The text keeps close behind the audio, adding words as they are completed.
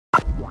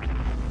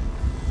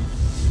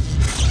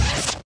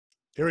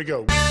Here we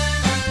go.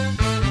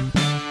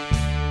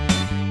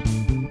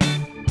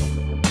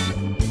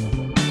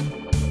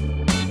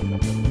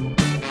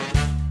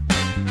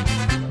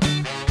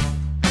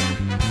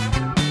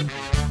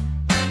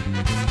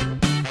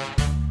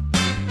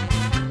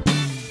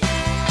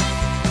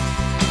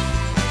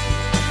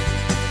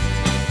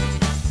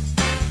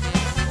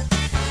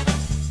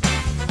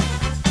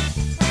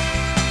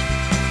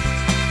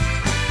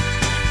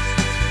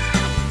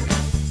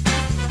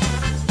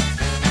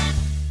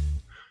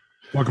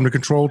 Welcome to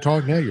Control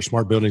Talk Now, your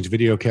smart buildings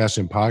videocast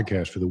and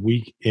podcast for the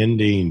week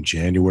ending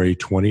January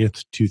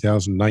 20th,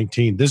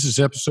 2019. This is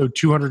episode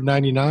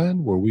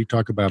 299, where we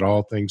talk about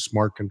all things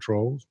smart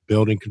controls,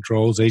 building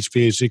controls,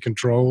 HVAC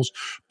controls,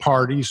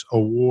 parties,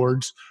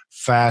 awards,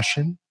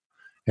 fashion,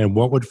 and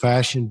what would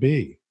fashion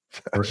be?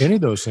 Or any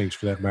of those things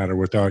for that matter,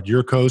 without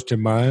your host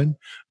and mine,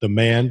 the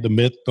man, the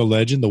myth, the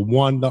legend, the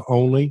one, the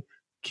only,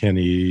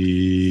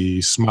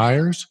 Kenny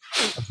Smyers.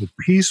 There's a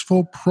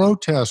peaceful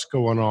protest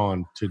going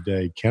on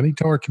today. Kenny,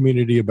 tell our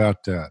community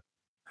about that.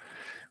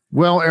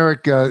 Well,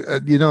 Eric,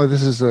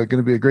 this is going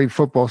to be a great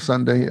football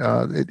Sunday.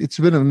 It's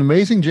been an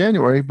amazing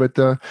January, but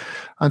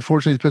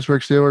unfortunately, the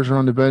Pittsburgh Steelers are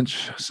on the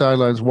bench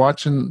sidelines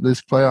watching this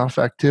playoff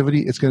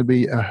activity. It's going to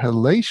be a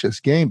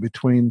hellacious game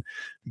between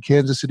the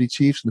Kansas City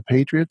Chiefs and the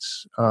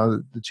Patriots.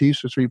 The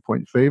Chiefs are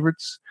 3-point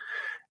favorites.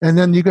 And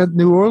then you got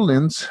New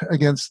Orleans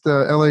against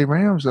L.A.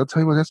 Rams. I'll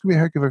tell you what, that's going to be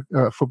a heck of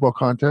a football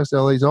contest.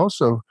 L.A.'s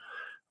also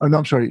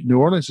New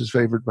Orleans is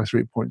favored by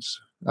 3 points,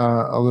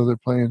 although they're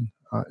playing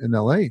in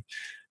L.A.,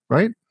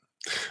 right?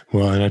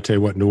 Well, and I tell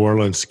you what, New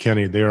Orleans,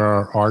 Kenny, they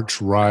are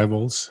arch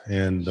rivals.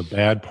 And the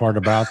bad part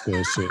about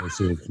this is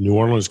if New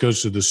Orleans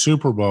goes to the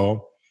Super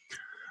Bowl,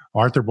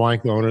 Arthur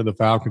Blank, the owner of the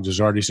Falcons,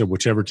 has already said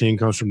whichever team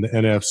comes from the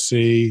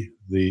NFC,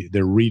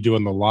 they're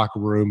redoing the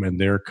locker room in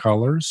their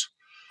colors.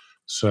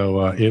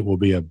 So it will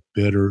be a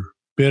bitter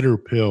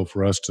pill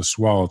for us to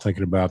swallow,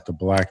 thinking about the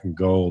black and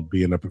gold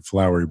being up at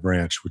Flowery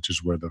Branch, which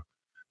is where the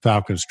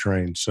Falcons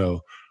train.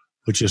 So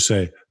let's just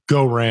say,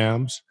 go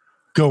Rams,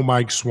 go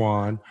Mike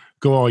Swan,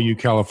 go all you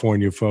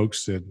California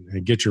folks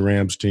and get your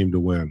Rams team to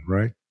win,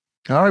 right?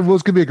 All right, well,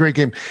 it's going to be a great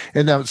game.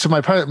 And so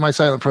my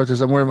silent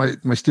protest, I'm wearing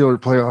my Steeler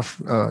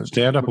playoff.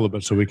 Stand up a little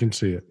bit so we can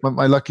see it.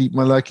 My lucky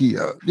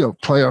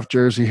playoff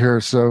jersey here.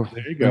 So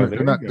there you go.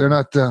 They're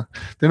not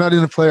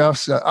in the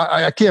playoffs.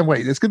 I can't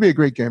wait. It's going to be a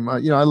great game. I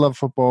love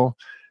football.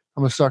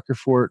 I'm a sucker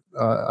for it.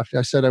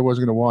 I said I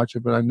wasn't going to watch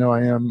it, but I know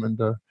I am. And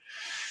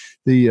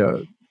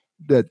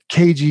that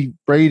KG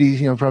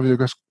Brady, probably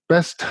the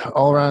best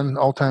all-around,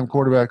 all-time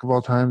quarterback of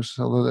all times,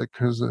 although that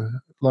causes a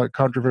lot of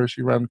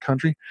controversy around the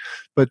country.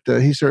 But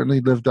he certainly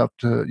lived up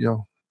to,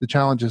 the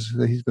challenges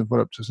that he's been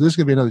put up to. So this is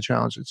going to be another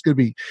challenge. It's going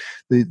to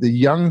be the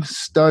young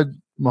stud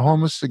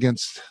Mahomes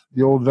against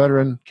the old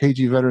veteran,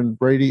 KG veteran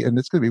Brady, and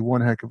it's going to be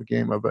one heck of a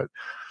game, I bet.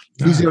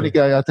 He's the only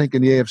guy I think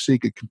in the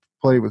AFC could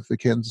play with the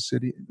Kansas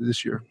City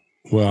this year.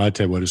 Well, I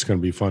tell you what, it's going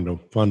to be fun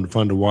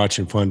to watch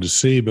and fun to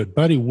see. But,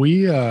 buddy,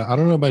 I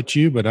don't know about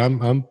you, but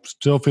I'm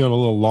still feeling a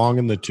little long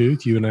in the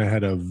tooth. You and I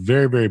had a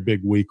very, very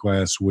big week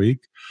last week.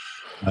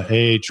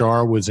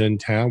 AHR was in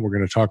town. We're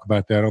going to talk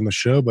about that on the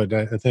show. But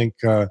I think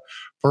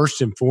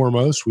first and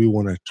foremost, we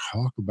want to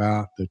talk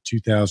about the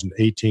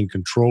 2018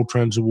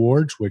 Controltrends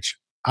Awards, which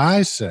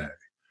I say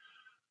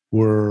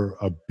were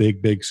a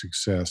big, big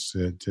success.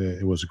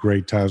 It was a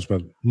great time.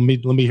 But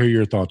let me hear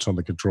your thoughts on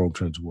the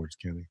Controltrends Awards,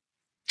 Kenny.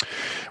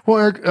 Well,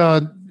 Eric,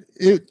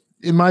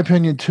 in my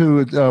opinion,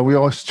 too, we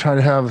always try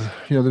to have,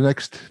 the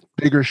next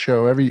bigger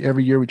show.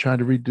 Every year we try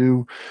to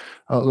redo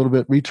a little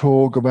bit,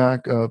 retool, go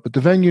back. But the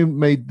venue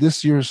made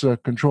this year's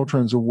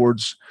Controltrends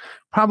Awards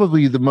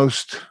probably the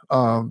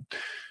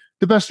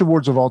best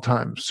awards of all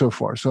time so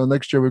far. So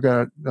next year we've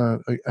got a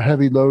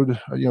heavy load,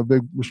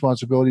 big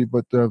responsibility.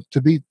 But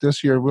to beat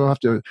this year, we'll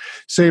have to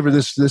savor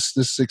this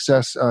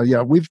success.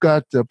 We've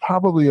got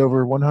probably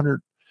over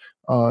 100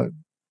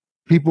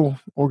 people,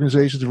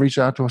 organizations have reached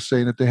out to us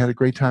saying that they had a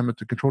great time at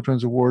the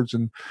Controltrends Awards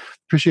and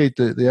appreciate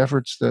the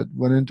efforts that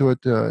went into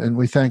it. And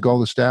we thank all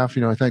the staff.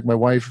 I thank my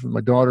wife, my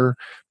daughter,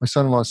 my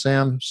son-in-law,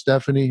 Sam,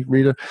 Stephanie,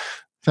 Rita.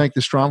 Thank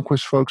the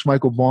Stromquist folks,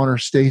 Michael Bonner,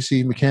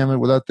 Stacy McCammon.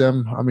 Without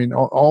them,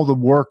 all the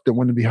work that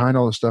went behind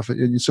all this stuff.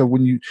 And so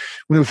when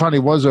it finally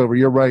was over,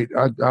 you're right. We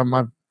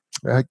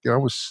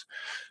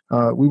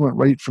went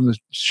right from the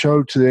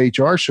show to the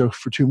HR show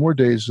for 2 more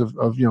days of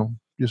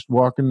just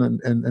walking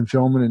and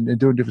filming and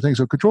doing different things.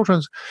 So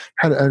Controltrends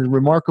had a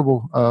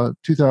remarkable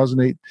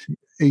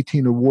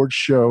 2018 awards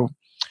show.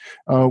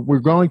 We're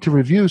going to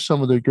review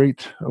some of the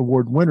great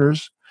award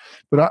winners,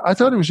 but I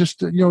thought it was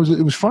just,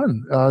 it was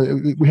fun.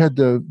 We had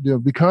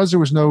because there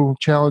was no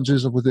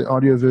challenges with the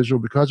audio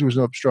visual, because there was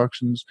no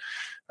obstructions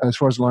as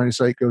far as the line of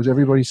sight goes,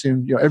 everybody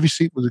seemed, every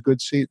seat was a good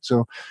seat.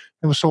 So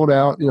it was sold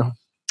out,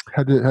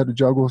 had to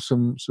juggle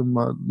some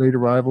late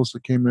arrivals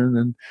that came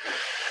in,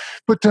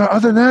 But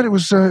other than that, it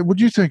was, what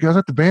do you think? I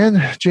thought the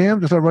band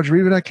jammed. I thought Roger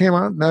Reback came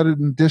out and added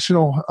an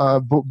additional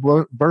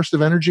burst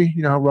of energy.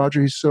 You know how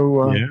Roger, he's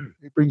so,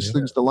 he brings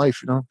things to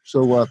life, you know?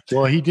 So,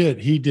 well, he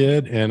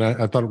did. And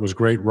I thought it was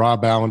great.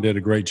 Rob Allen did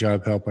a great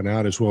job helping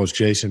out, as well as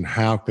Jason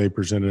Houck. They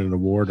presented an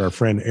award. Our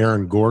friend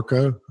Aaron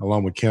Gorka,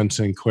 along with Ken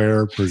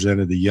Sinclair,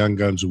 presented the Young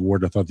Guns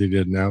Award. I thought they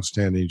did an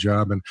outstanding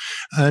job.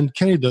 And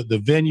Kenny,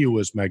 the venue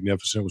was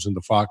magnificent. It was in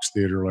the Fox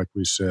Theater, like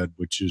we said,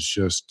 which is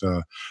just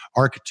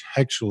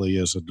architecturally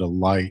is a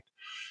delight. It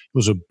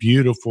was a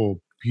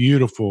beautiful,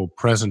 beautiful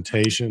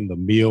presentation. The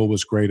meal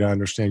was great. I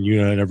understand you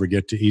don't ever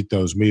get to eat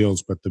those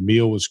meals, but the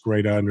meal was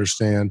great. I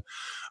understand.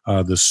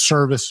 The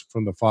service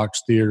from the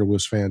Fox Theater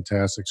was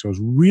fantastic. So I was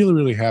really,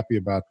 really happy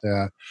about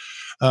that.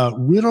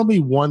 Riddle me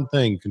one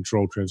thing,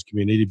 Control Trends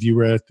community, if you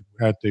were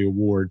at the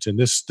awards, and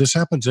this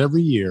happens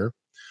every year.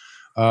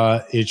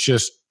 It's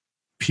just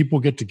people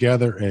get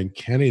together, and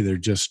Kenny, they're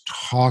just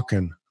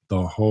talking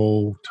the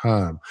whole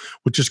time,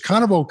 which is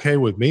kind of okay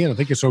with me. And I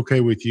think it's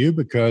okay with you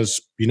because,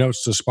 you know,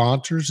 it's the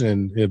sponsors.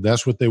 And if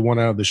that's what they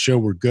want out of the show,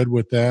 we're good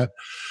with that.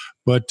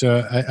 But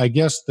I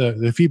guess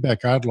the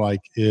feedback I'd like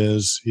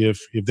is if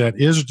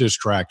that is a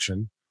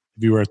distraction,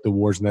 if you were at the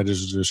awards and that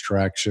is a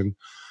distraction,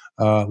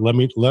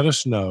 let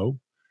us know.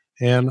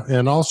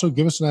 And also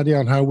give us an idea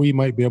on how we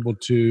might be able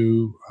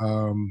to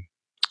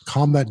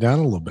calm that down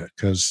a little bit.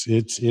 Cause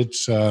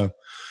it's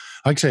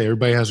like I say,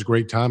 everybody has a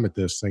great time at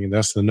this thing, and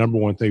that's the number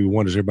one thing we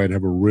want is everybody to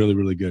have a really,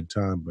 really good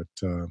time. But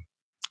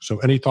so,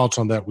 any thoughts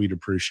on that? We'd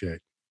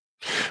appreciate.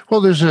 Well,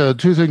 there's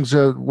two things.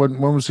 One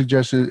was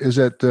suggested is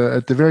that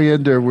at the very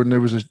end there, when there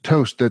was a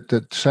toast,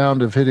 that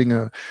sound of hitting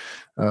the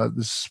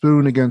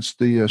spoon against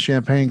the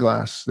champagne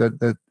glass,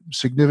 that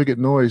significant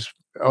noise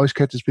always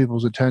catches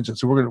people's attention.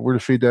 So we're gonna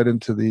feed that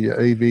into the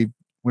AV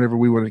whenever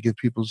we want to get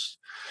people's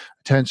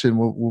attention.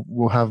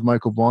 We'll have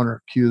Michael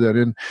Bonner cue that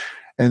in.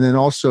 And then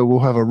also we'll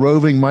have a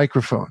roving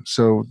microphone,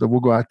 so that we'll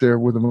go out there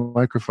with a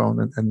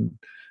microphone and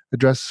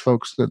address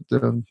folks that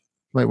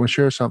might want to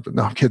share something.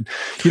 No, I'm kidding.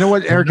 You know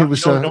what, Eric? It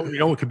was.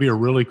 It could be a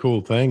really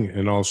cool thing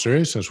in all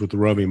seriousness with the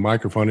roving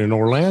microphone in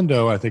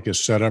Orlando. I think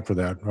is set up for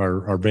that.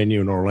 Our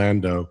venue in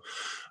Orlando,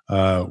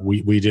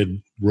 we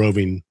did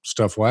roving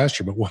stuff last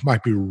year. But what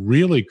might be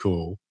really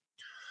cool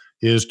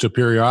is to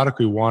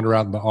periodically wander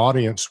out in the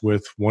audience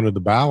with one of the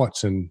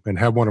ballots and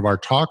have one of our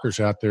talkers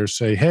out there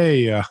say,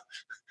 "Hey."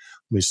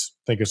 Let me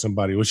think of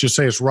somebody. Let's just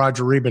say it's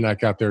Roger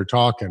Reback out there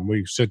talking.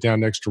 We sit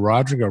down next to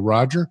Roger and go,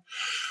 Roger,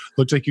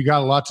 looks like you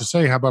got a lot to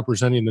say. How about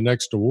presenting the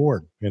next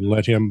award and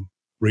let him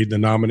read the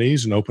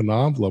nominees and open the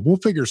envelope? We'll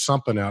figure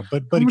something out.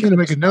 But I'm going to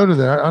make a note of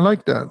that. I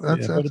like that.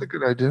 That's a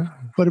good idea.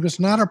 But if it's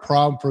not a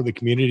problem for the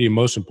community and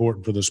most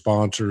important for the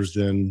sponsors,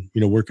 then,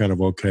 you know, we're kind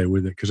of okay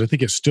with it because I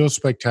think it's still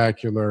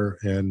spectacular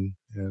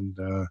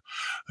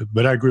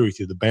but I agree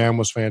with you. The band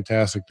was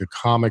fantastic. The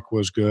comic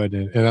was good.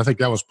 And I think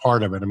that was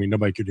part of it. I mean,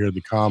 nobody could hear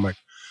the comic.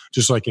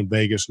 Just like in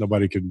Vegas,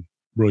 nobody could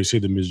really see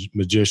the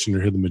magician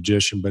or hear the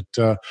magician. But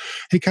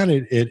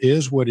it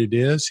is what it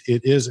is.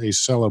 It is a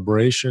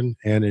celebration,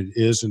 and it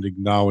is an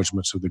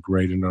acknowledgement of the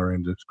greats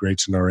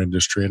in our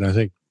industry. And I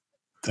think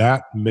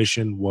that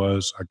mission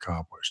was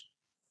accomplished.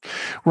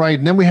 Right,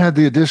 and then we had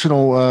the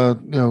additional,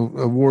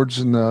 awards,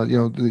 and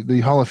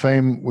the Hall of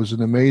Fame was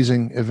an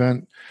amazing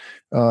event.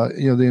 The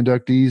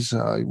inductees,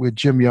 we had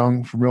Jim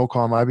Young from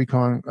Realcomm,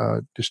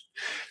 Ibicon, just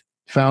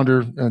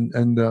founder,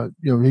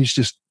 and he's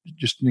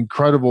just an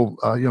incredible,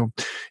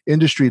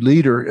 industry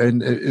leader.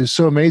 And it's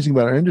so amazing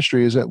about our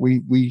industry is that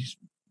we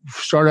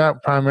start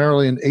out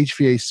primarily in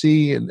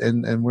HVAC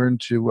and we're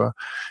into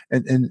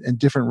and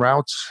different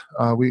routes.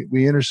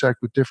 We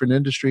intersect with different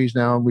industries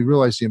now, and we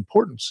realize the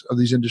importance of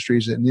these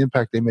industries and the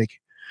impact they make,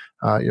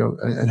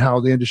 and how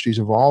the industry is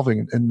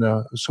evolving. And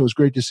so it's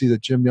great to see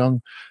that Jim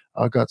Young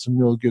got some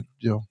real good,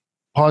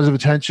 positive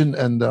attention.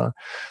 And then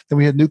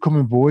we had Newcomb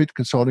and Boyd,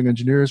 consulting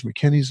engineers,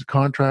 McKinney's the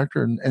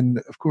contractor, and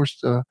of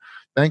course,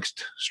 thanks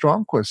to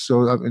Stromquist.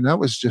 So I mean, that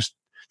was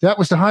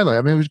the highlight.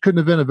 I mean, it couldn't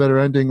have been a better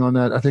ending on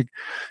that. I think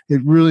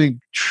it really,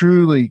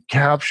 truly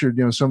captured,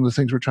 some of the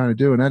things we're trying to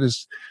do, and that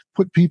is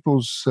put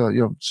people's,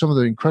 some of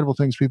the incredible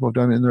things people have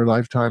done in their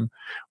lifetime,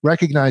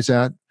 recognize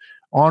that,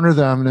 honor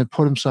them, and then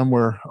put them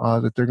somewhere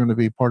that they're going to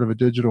be part of a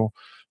digital,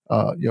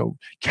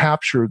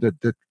 capture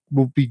that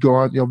will be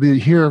gone. Be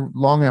here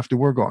long after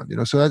we're gone.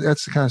 So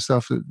that's the kind of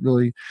stuff that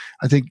really,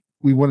 I think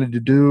we wanted to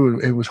do.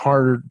 It was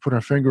harder to put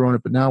our finger on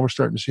it, but now we're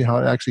starting to see how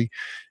it actually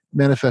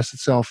manifests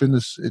itself in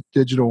this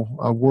digital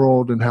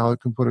world, and how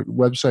it can put a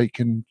website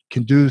can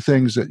do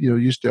things that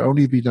used to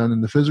only be done in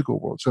the physical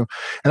world. So,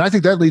 and I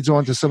think that leads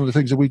on to some of the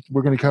things that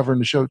we're going to cover in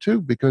the show too.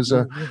 Because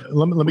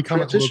let me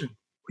comment.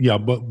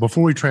 But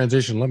before we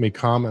transition, let me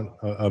comment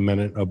a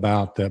minute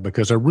about that,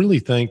 because I really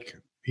think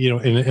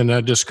and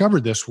I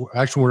discovered this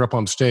actually when we're up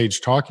on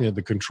stage talking at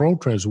the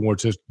Controltrends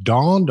Awards. It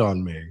dawned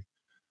on me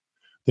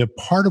that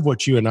part of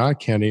what you and I,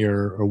 Kenny,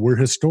 we're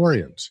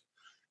historians,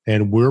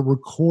 and we're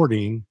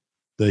recording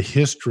the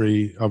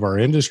history of our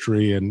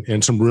industry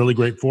in some really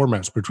great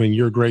formats between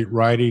your great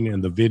writing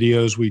and the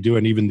videos we do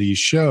and even these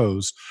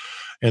shows.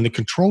 and the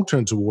Control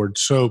Trends Award.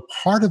 So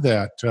part of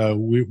that,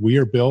 we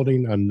are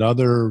building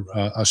another,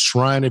 a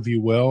shrine, if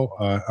you will,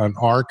 an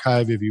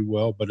archive, if you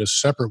will, but a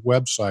separate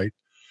website.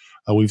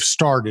 We've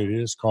started it.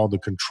 It's called the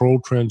Control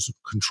Trends,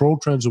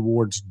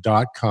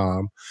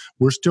 ControlTrendsAwards.com.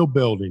 We're still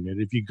building it.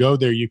 If you go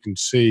there, you can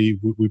see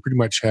we pretty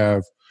much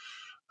have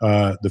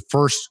the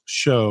first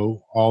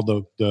show, all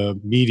the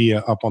media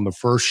up on the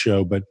first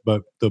show. But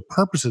the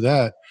purpose of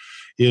that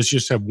is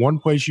just have one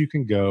place you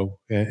can go,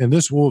 and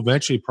this will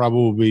eventually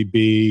probably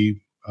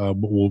be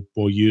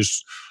we'll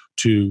use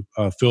to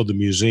fill the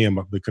museum,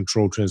 the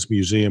Control Trends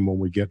Museum, when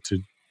we get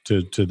to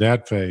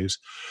that phase.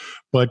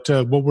 But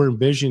what we're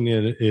envisioning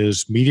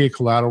is media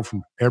collateral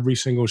from every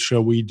single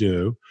show we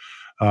do.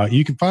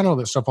 You can find all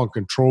that stuff on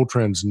Control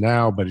Trends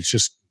now, but it's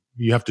just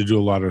you have to do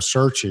a lot of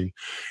searching.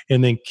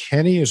 And then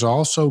Kenny is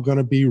also going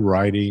to be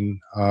writing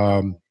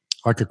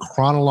like a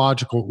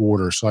chronological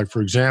order. So, like,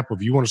 for example,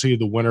 if you want to see who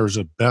the winners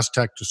of Best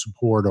Tech to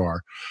Support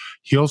are,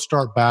 he'll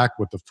start back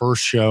with the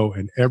first show,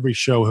 and every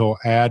show he'll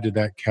add to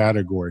that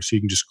category. So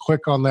you can just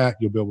click on that.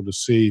 You'll be able to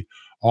see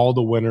all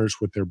the winners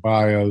with their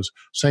bios.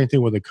 Same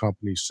thing with the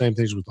companies. Same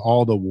things with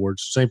all the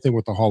awards. Same thing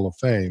with the Hall of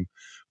Fame.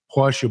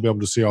 Plus, you'll be able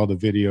to see all the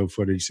video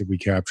footage that we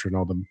capture and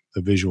all the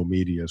visual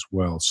media as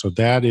well. So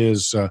that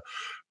is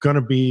going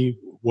to be,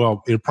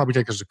 well, it'll probably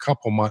take us a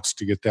couple months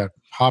to get that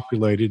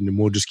populated, and then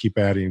we'll just keep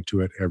adding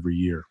to it every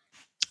year.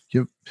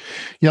 Yep.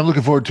 Yeah, I'm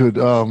looking forward to it.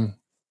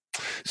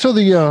 So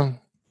the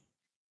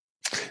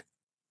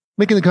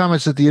making the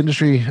comments that the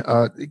industry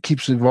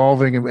keeps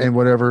evolving and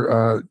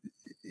whatever.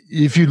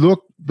 If you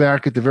look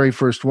back at the very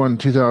first one,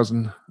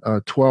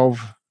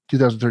 2012,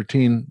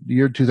 2013, the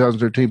year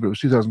 2013, but it was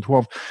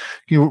 2012.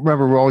 You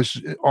remember, we're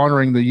always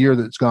honoring the year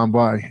that's gone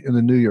by in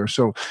the new year.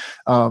 So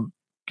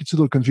it's a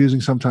little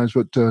confusing sometimes,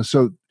 but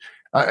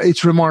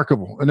it's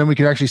remarkable. And then we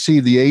can actually see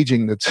the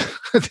aging that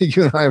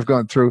you and I have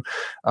gone through.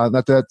 Not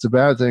that that's a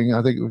bad thing.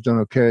 I think we've done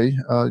okay.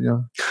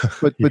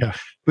 But Yeah.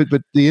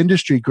 but the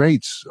industry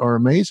greats are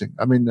amazing.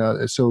 I mean,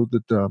 so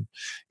that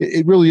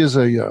it really is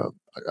I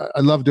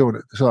love doing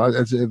it. So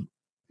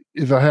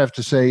if I have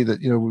to say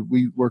that,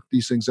 we work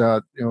these things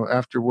out,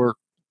 after work,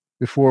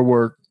 before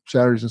work,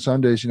 Saturdays and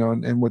Sundays,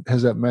 and what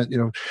has that meant?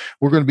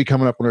 We're going to be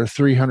coming up on our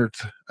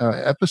 300th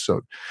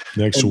episode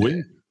Next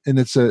week. and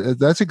it's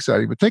that's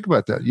exciting. But think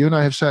about that. You and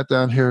I have sat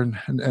down here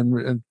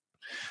and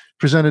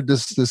presented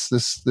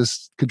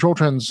this Control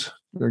Trends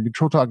or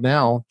Control Talk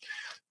Now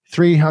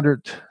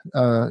 300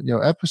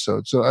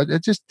 episodes. So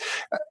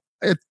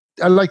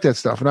I like that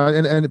stuff,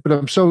 but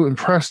I'm so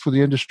impressed with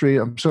the industry.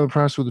 I'm so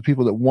impressed with the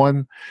people that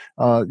won.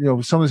 Some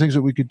of the things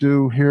that we could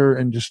do here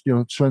and just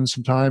spend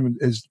some time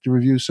is to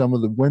review some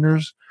of the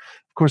winners.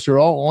 Of course, they're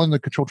all on the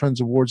Control Trends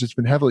Awards. It's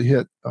been heavily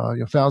hit.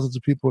 Thousands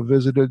of people have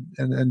visited,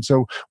 and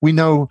so we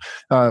know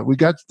we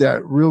got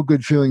that real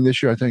good feeling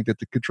this year. I think that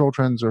the Control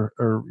Trends are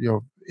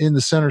in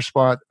the center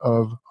spot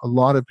of a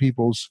lot of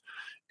people's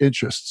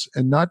interests,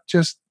 and not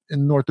just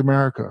in North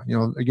America.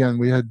 Again,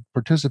 we had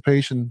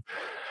participation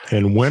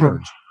And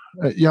winners.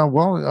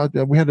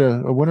 We had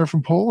a winner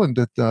from Poland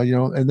that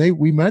and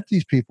we met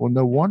these people, and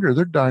no wonder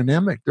they're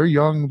dynamic. They're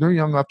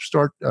young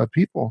upstart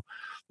people.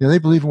 They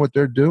believe in what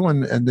they're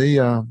doing, and they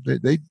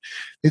think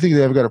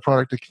they have got a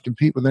product that can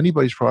compete with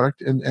anybody's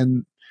product,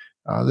 and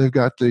they've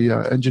got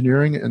the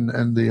engineering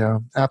and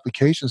the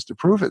applications to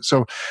prove it.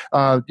 So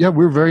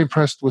we're very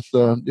impressed with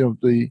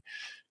the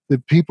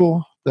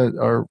people that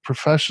are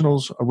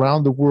professionals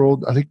around the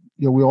world. I think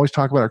we always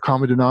talk about our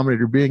common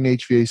denominator being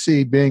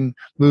HVAC, being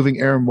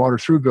moving air and water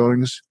through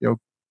buildings.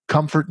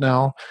 Comfort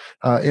now,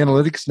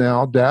 analytics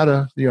now,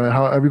 data.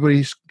 How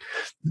everybody's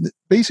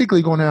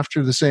basically going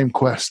after the same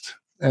quest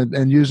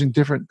and using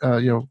different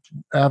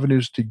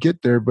avenues to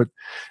get there. But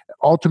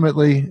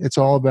ultimately, it's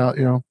all about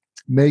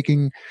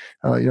making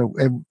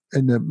and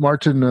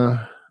Martin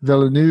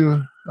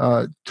Villeneuve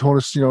told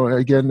us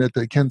again at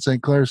the Ken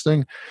St. Clair's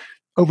thing.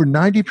 Over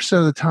 90%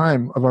 of the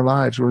time of our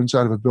lives, we're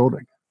inside of a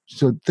building.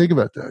 So think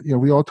about that.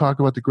 We all talk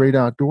about the great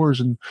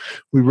outdoors, and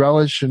we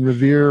relish and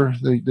revere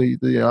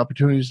the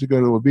opportunities to go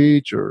to a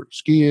beach or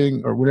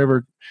skiing or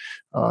whatever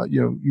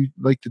you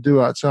like to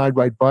do outside,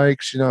 ride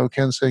bikes.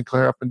 Ken St.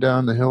 Clair up and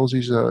down the hills.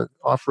 He's a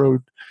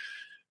off-road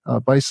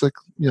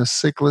bicycle,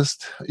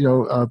 cyclist.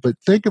 But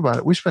think about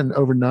it. We spend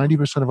over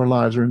 90% of our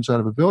lives are inside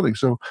of a building.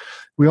 So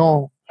we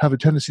all have a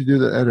tendency to do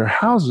that at our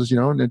houses,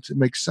 and it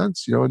makes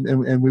sense,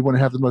 and we want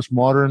to have the most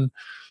modern,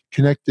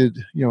 connected,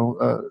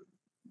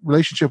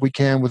 relationship we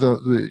can with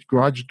the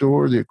garage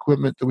door, the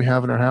equipment that we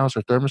have in our house,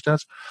 our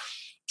thermostats.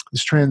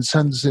 This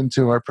transcends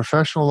into our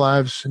professional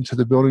lives, into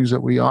the buildings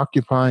that we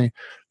occupy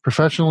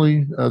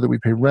professionally, that we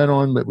pay rent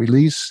on, that we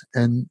lease.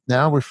 And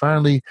now we're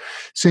finally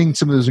seeing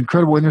some of those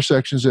incredible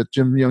intersections that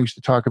Jim Young used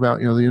to talk about,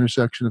 the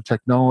intersection of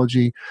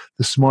technology,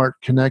 the smart,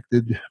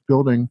 connected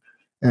building.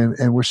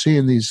 And we're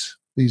seeing these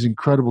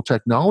incredible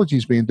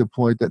technologies being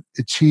deployed that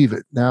achieve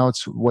it. Now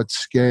it's what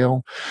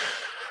scale.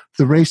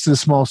 The race to the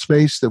small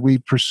space that we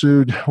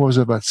pursued,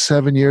 about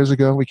 7 years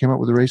ago? We came up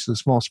with the race to the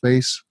small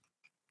space.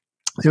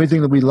 The only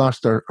thing that we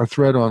lost our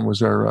thread on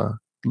was our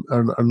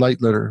or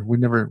light litter. We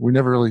never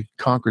really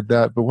conquered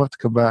that, but we'll have to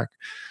come back.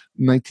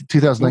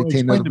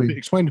 2019. Well,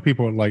 explain to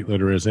people what light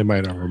litter is. They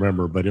might not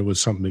remember, but it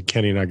was something that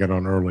Kenny and I got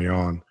on early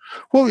on.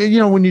 Well,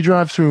 when you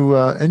drive through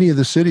any of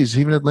the cities,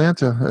 even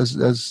Atlanta,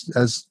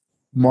 as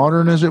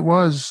modern as it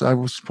was, I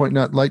was pointing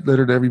out light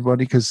litter to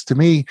everybody, because to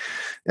me,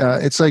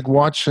 it's like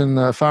watching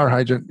a fire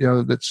hydrant,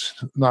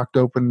 that's knocked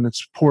open and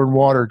it's pouring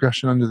water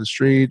gushing under the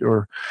street.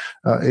 Or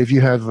if you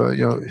have,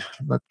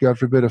 God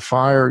forbid, a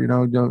fire,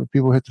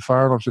 people hit the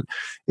fire alarms.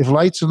 If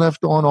lights are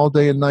left on all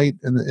day and night,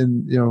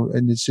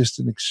 and it's just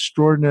an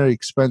extraordinary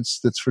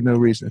expense that's for no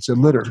reason. It's a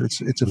litter.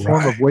 It's a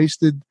form of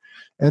wasted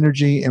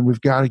energy, and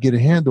we've got to get a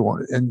handle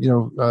on it. And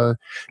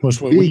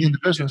being in the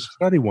business,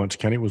 study once,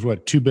 Kenny, it was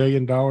what, $2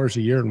 billion a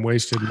year in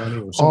wasted money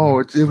or something? Oh,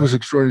 it was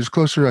extraordinary. It was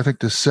closer, I think,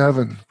 to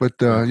 7. But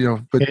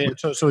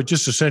so it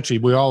just essentially,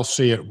 we all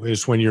see it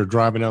is when you're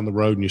driving down the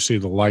road and you see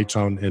the lights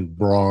on in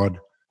broad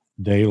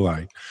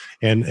daylight.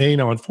 And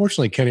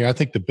unfortunately, Kenny, I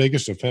think the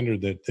biggest offender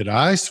that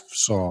I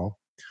saw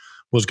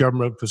was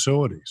government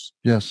facilities.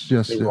 Yes.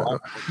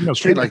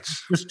 Street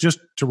lights.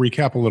 Just to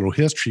recap a little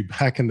history,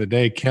 back in the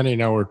day, Kenny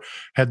and I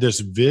had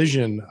this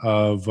vision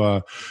of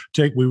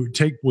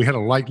we had a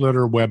light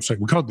litter website.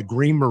 We called it the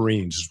Green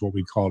Marines, is what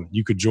we called it.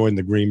 You could join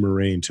the Green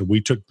Marines, and we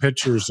took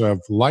pictures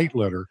of light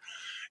litter.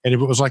 And if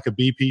it was like a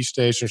BP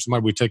station or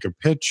somebody, we'd take a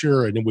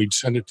picture and then we'd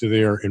send it to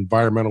their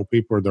environmental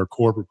people or their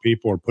corporate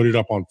people, or put it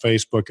up on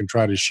Facebook and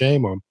try to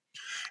shame them.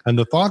 And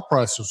the thought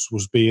process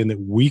was being that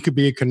we could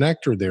be a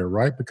connector there,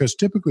 right? Because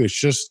typically it's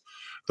just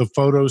the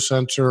photo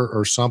sensor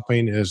or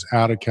something is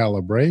out of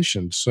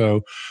calibration.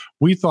 So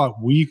we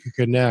thought we could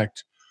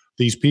connect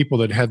these people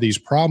that had these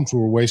problems who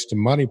were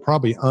wasting money,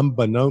 probably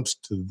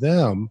unbeknownst to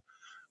them,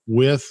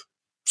 with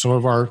some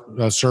of our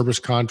service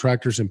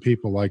contractors and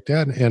people like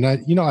that. And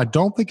I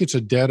don't think it's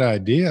a dead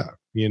idea.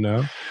 Well,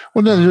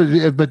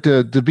 no, but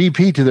the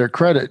BP, to their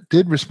credit,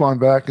 did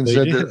respond back and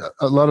said that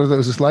a lot of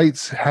those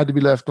lights had to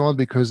be left on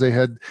because they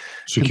had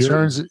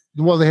concerns.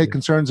 Well, they had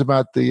concerns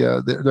about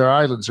their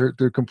islands.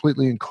 They're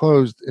completely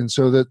enclosed, and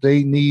so that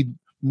they need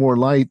more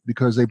light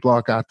because they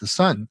block out the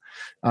sun.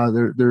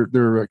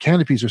 Their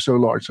canopies are so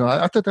large. So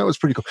I thought that was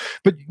pretty cool.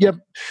 But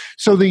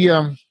so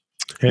the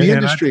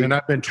industry, and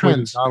I've been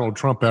tweeting Donald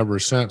Trump ever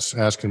since,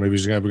 asking him if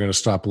he's ever going to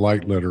stop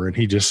light litter, and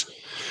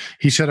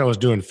he said I was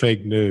doing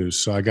fake news.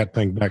 So I got to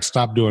think back,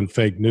 stop doing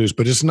fake news,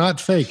 but it's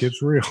not fake,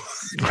 it's real.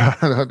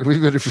 we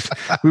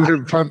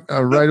better punt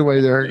right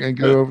away there and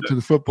go over to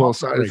the football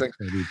side of things.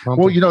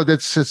 Well,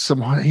 that's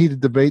some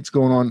heated debates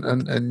going on,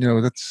 and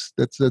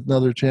that's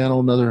another channel,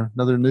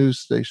 another news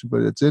station,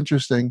 but it's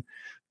interesting,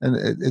 and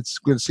it's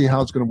good to see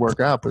how it's going to work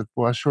out. But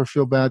boy, I sure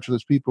feel bad for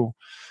those people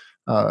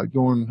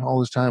going all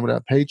this time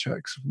without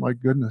paychecks. My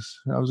goodness,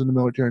 I was in the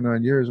military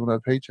 9 years without a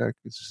paycheck.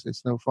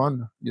 It's no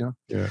fun, Yeah.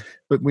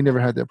 But we never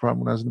had that problem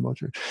when I was in the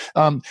military.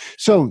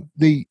 So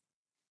the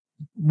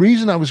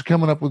reason I was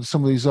coming up with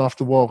some of these off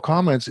the wall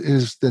comments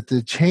is that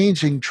the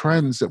changing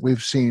trends that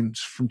we've seen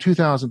from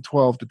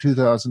 2012 to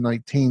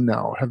 2019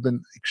 now have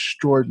been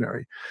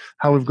extraordinary.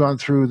 How we've gone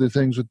through the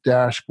things with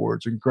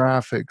dashboards and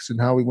graphics, and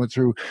how we went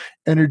through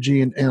energy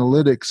and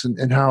analytics,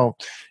 and how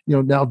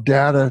now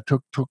data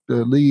took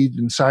the lead,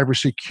 and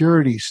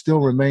cybersecurity still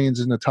remains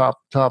in the top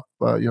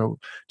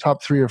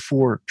 3 or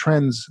 4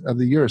 trends of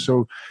the year.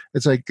 So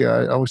it's like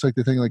I always like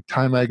to think like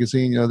Time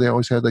magazine. They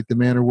always had like the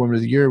man or woman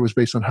of the year was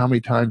based on how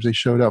many times they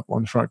showed up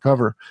on the front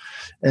cover,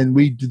 and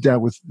we did that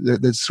with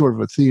that's sort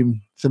of a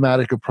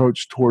thematic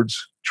approach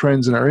towards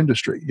trends in our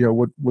industry.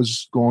 What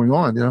was going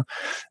on.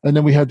 And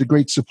then we had the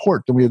great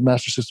support. Then we had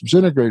master systems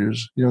integrators.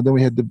 Then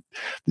we had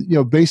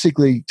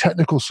basically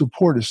technical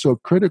support is so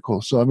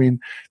critical. So I mean,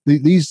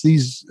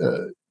 these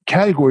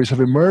categories have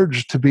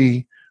emerged to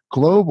be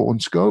global in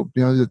scope.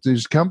 That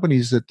there's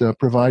companies that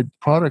provide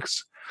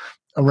products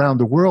around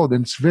the world,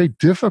 and it's very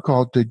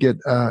difficult to get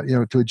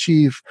to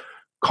achieve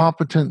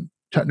competent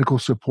technical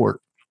support.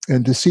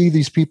 And to see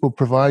these people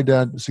provide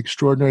that is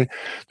extraordinary.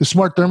 The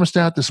smart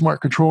thermostat, the smart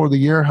control of the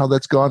year, how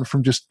that's gone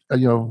from just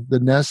the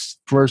Nest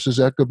versus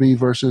Ecobee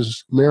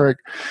versus Lyric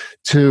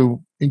to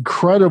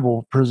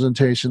incredible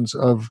presentations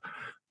of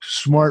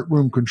smart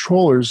room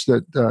controllers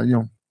that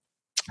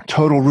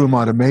total room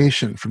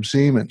automation from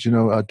Siemens.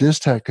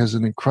 Distech has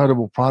an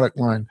incredible product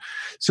line,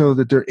 so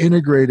that they're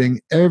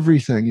integrating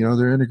everything.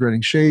 They're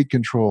integrating shade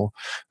control,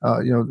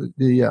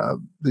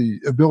 the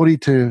ability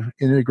to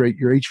integrate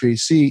your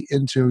HVAC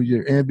into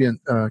your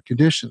ambient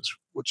conditions,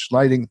 which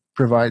lighting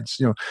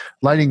provides.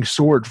 Lighting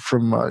soared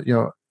from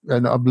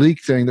an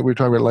oblique thing that we were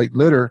talking about, light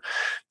litter,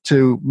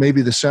 to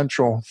maybe the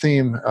central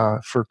theme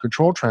for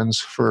Controltrends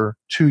for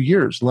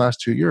the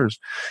last 2 years,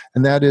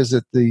 and that is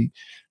that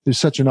there's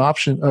such an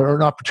option or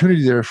an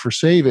opportunity there for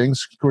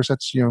savings. Of course,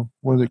 that's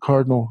one of the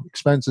cardinal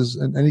expenses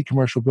in any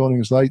commercial building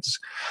is lights,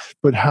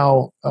 but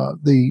how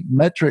the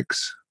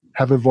metrics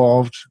have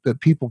evolved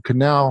that people can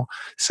now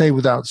say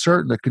without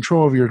certain that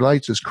control of your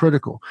lights is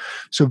critical.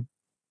 So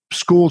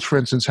schools, for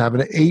instance, have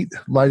an 8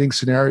 lighting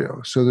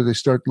scenario, so that they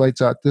start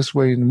lights out this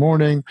way in the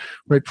morning,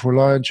 right before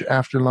lunch,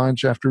 after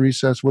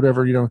recess,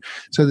 whatever,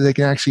 so that they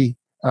can actually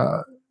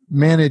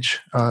manage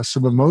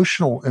some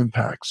emotional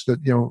impacts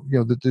that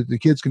the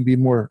kids can be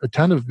more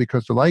attentive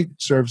because the light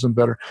serves them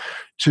better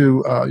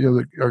to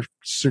our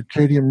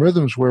circadian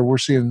rhythms where we're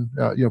seeing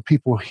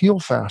people heal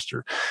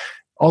faster,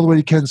 all the way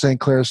to Ken St.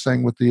 Clair's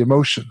thing with the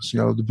emotions,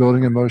 the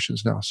building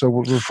emotions now. So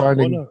we're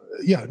finding.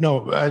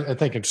 Well, I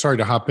think I'm sorry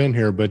to hop in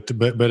here, but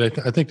I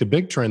think the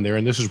big trend there,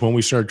 and this is when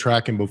we started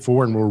tracking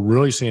before, and we're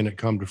really seeing it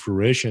come to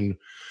fruition.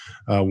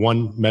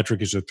 One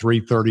metric is a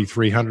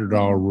 $300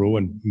 rule,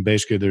 and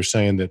basically they're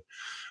saying that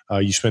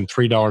you spend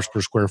 $3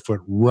 per square foot,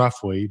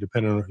 roughly,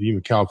 depending on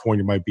even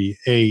California might be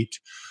 $8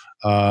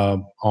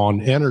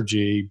 on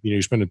energy.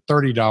 You're spending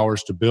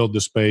 $30 to build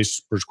the space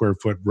per square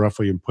foot,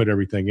 roughly, and put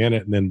everything in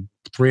it, and then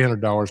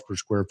 $300 per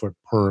square foot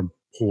per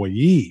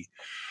employee.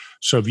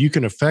 So if you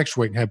can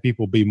effectuate and have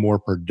people be more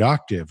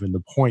productive, and the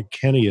point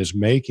Kenny is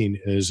making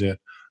is that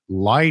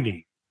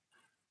lighting,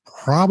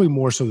 probably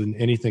more so than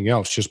anything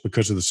else, just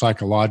because of the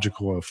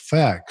psychological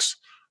effects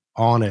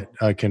on it,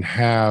 can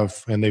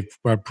have, and they've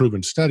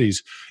proven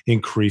studies,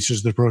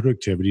 increases the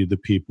productivity of the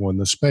people in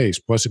the space.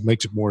 Plus, it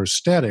makes it more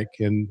aesthetic.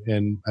 And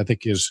I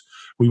think as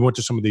we went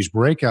to some of these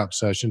breakout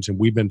sessions, and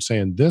we've been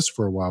saying this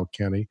for a while,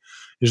 Kenny,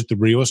 is that the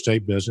real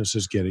estate business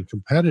is getting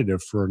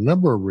competitive for a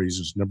number of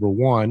reasons. Number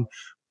one,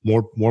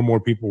 more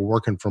people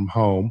working from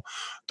home.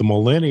 The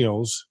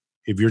millennials,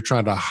 if you're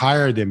trying to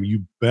hire them,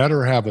 you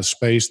better have a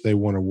space they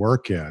want to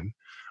work in,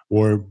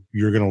 or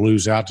you're going to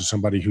lose out to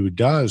somebody who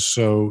does.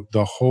 So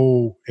the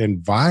whole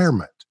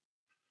environment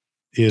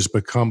is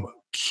become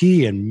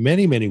key in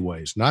many, many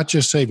ways, not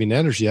just saving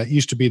energy. That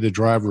used to be the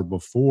driver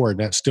before, and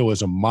that still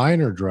is a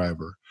minor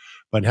driver,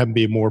 but having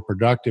be more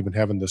productive and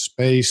having the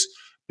space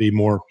be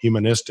more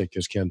humanistic,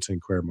 as Ken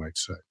Sinclair might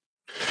say.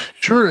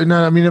 Sure, and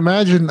I mean,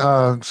 imagine.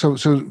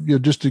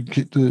 Just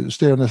to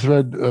stay on the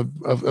thread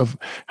of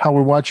how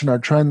we're watching our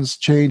trends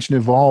change and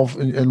evolve,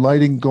 and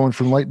lighting going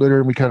from light litter,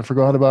 and we kind of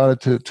forgot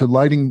about it, to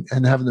lighting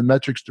and having the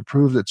metrics to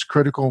prove that's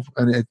critical,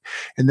 and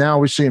now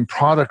we're seeing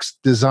products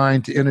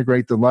designed to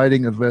integrate the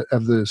lighting of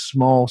the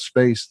small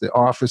space, the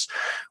office,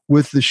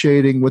 with the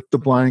shading, with the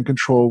blind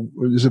control.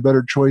 There's a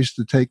better choice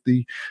to take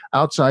the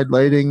outside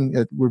lighting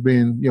that we're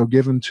being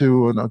given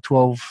to on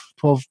 12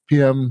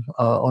 p.m.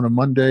 On a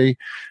Monday.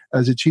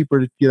 Is it cheaper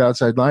to get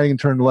outside lighting and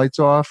turn the lights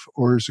off,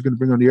 or is it going to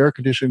bring on the air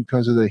conditioning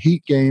because of the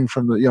heat gain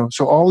from the,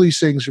 so all these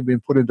things are being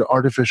put into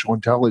artificial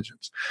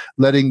intelligence,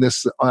 letting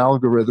this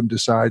algorithm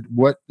decide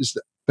what is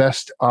the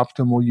best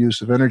optimal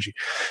use of energy.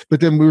 But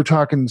then we were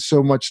talking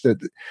so much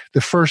that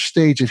the first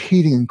stage of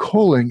heating and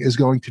cooling is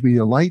going to be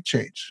a light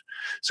change.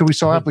 So we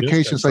saw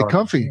applications like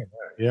Comfy.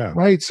 Yeah.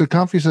 Right. So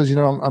Comfy says,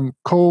 I'm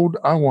cold.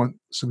 I want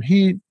some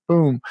heat.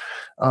 Boom.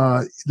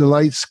 The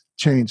lights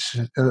change,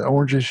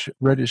 orangish,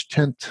 reddish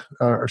tint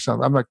or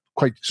something. I'm not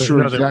quite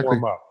sure exactly.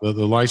 Warm up.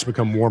 The lights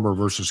become warmer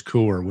versus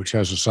cooler, which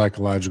has a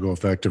psychological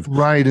effect of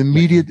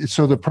immediate.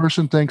 So the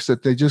person thinks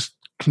that they just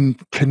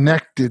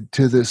connected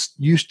to this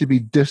used to be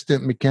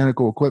distant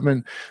mechanical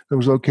equipment that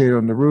was located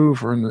on the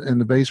roof or in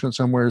the basement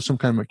somewhere, some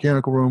kind of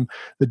mechanical room.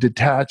 The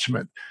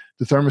detachment.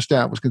 The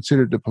thermostat was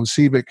considered a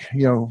placebo,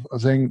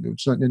 thing.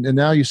 And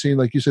now you see,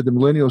 like you said, the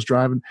millennials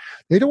driving,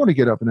 they don't want to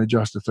get up and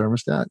adjust the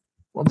thermostat.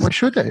 Well, why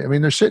should they? I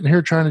mean, they're sitting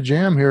here trying to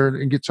jam here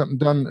and get something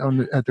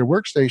done at their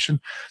workstation.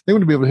 They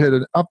want to be able to hit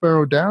an up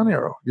arrow, down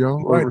arrow,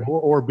 right,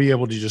 or be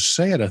able to just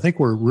say it. I think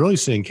we're really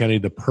seeing, Kenny,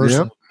 the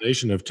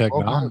personalization of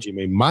technology. I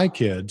mean, my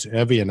kids,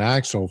 Evie and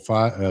Axel,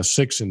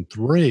 6 and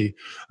 3.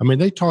 I mean,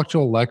 they talk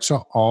to Alexa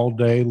all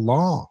day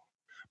long.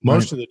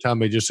 Most of the time,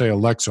 they just say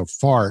Alexa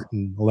fart,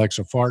 and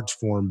Alexa farts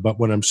for them. But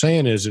what I'm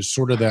saying is, it's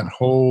sort of the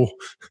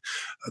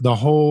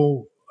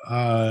whole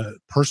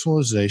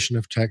personalization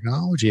of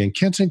technology. And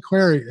Ken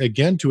Sinclair,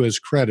 again, to his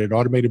credit,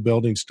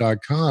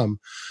 automatedbuildings.com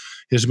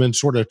has been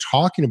sort of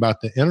talking about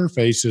the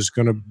interface is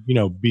going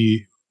to,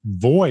 be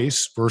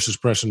voice versus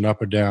pressing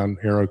up or down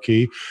arrow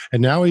key.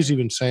 And now he's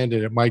even saying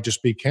that it might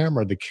just be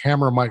camera. The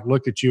camera might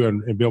look at you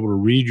and be able to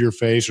read your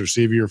face or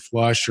see if you're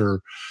flush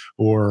or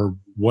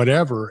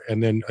whatever,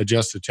 and then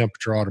adjust the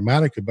temperature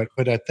automatically.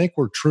 But I think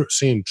we're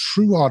seeing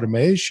true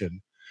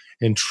automation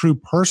and true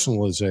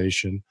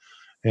personalization.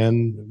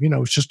 And,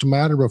 it's just a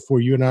matter before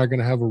you and I are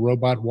going to have a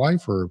robot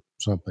wife or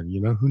something,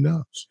 who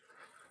knows?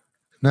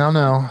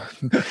 Now,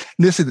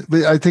 listen,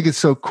 I think it's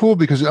so cool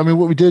because,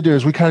 what we did there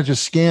is we kind of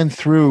just scanned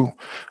through,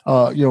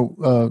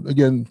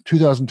 again,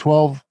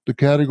 2012, the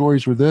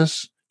categories were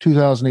this,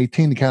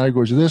 2018, the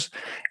categories are this,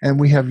 and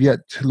we have yet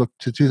to look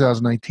to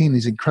 2019,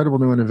 these incredible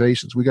new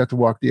innovations. We got to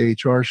walk the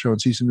HR show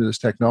and see some of this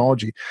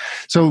technology.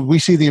 So we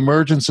see the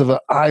emergence of an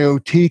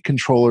IoT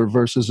controller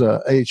versus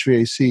a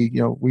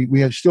HVAC.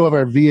 We still have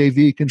our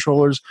VAV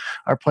controllers,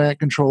 our plant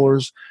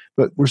controllers,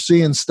 but we're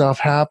seeing stuff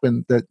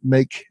happen that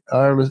make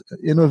our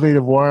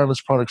innovative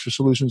wireless products or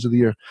solutions of the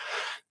year,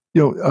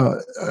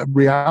 a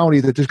reality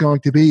that there's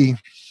going to be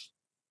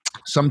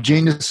some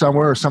genius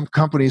somewhere or some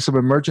company, some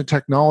emergent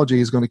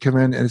technology is going to come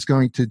in and it's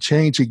going to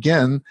change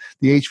again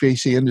the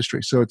HVAC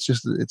industry. So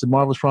it's a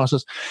marvelous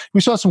process.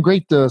 We saw some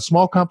great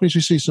small companies.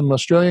 We see some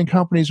Australian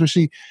companies. We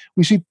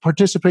see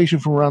participation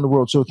from around the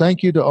world. So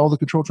thank you to all the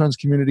Control Trends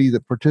community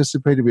that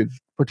participated with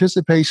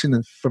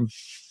participation from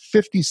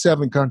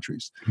 57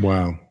 countries.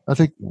 Wow. I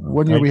think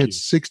one year we had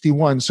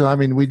 61. So, I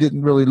mean, we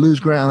didn't really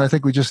lose ground. I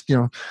think we just,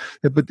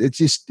 but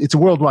it's a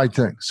worldwide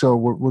thing. So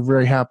we're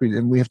very happy,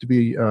 and we have to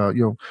be,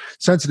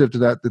 sensitive to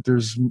that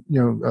there's,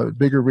 a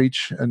bigger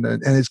reach, and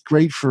it's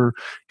great for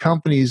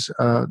companies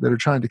that are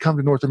trying to come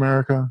to North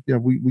America.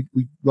 We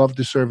love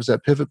to serve as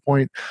that pivot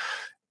point.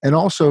 And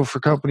also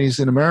for companies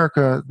in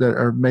America that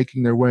are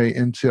making their way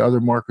into other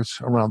markets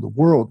around the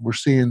world, we're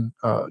seeing,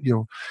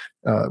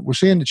 we're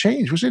seeing the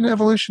change. We're seeing the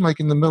evolution,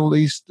 like in the Middle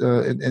East,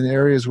 in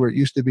areas where it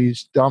used to be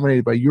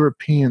dominated by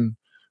European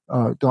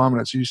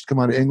dominance. It used to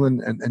come out of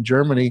England and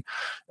Germany,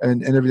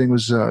 and everything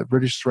was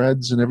British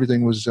threads, and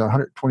everything was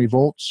 120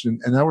 volts. And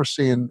now we're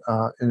seeing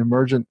an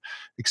emergent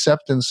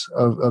acceptance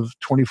of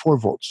 24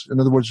 volts.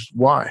 In other words,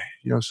 why?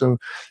 So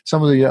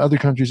some of the other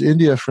countries,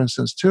 India, for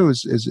instance, too,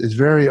 is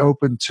very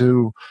open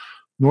to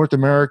North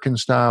American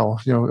style,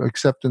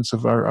 acceptance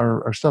of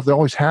our stuff. They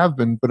always have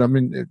been, but I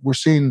mean, we're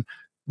seeing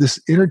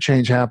this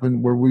interchange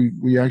happen where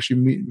we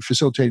actually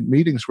facilitate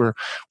meetings where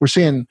we're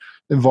seeing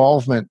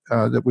involvement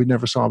that we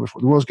never saw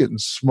before. The world's getting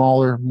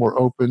smaller, more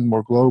open,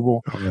 more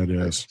global. Oh, it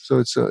is. So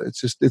it's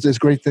a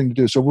great thing to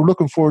do. So we're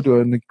looking forward to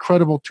an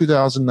incredible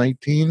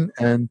 2019,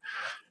 and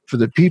for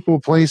the people,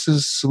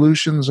 places,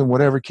 solutions, and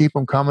whatever, keep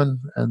them coming.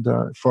 And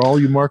for all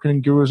you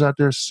marketing gurus out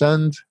there,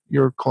 send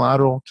your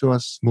collateral to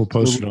us. We'll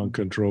post it on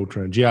Control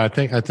Trends. Yeah, I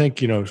think one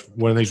of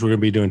the things we're going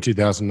to be doing in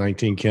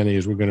 2019, Kenny,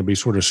 is we're going to be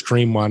sort of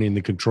streamlining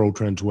the Control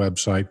Trends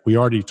website. We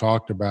already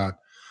talked about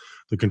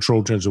the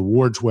Control Trends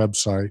Awards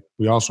website.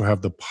 We also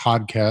have the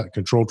podcast,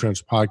 Control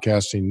Trends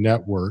Podcasting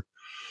Network.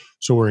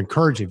 So we're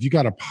encouraging, if you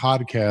got a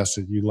podcast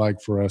that you'd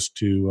like for us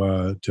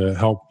to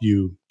help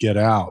you get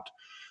out,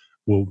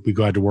 we'll be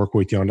glad to work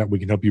with you on that. We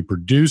can help you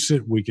produce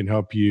it. We can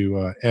help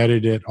you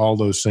edit it. All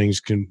those things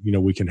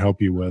we can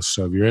help you with.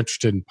 So if you're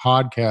interested in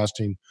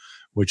podcasting,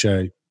 which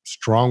I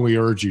strongly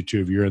urge you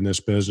to, if you're in this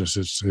business,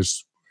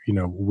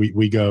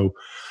 we go,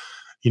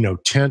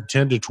 10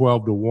 to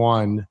 12 to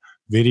 1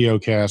 video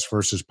cast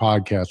versus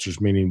podcasters,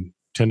 meaning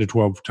 10 to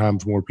 12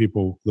 times more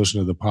people listen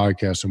to the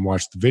podcast and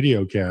watch the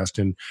video cast.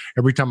 And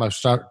every time I've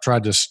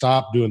tried to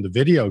stop doing the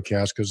video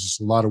cast, because it's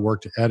a lot of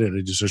work to edit,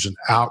 there's an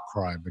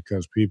outcry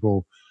because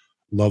people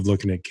love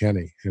looking at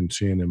Kenny and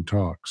seeing him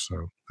talk.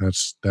 So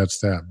that's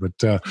that.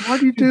 But why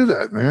do you do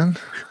that, man?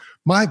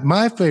 One of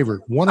my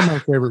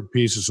favorite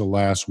pieces of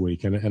last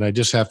week, and I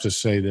just have to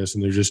say this,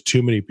 and there's just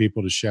too many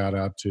people to shout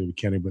out to,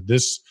 Kenny, but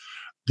this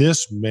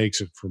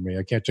makes it for me.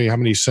 I can't tell you how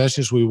many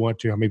sessions we went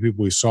to, how many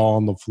people we saw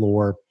on the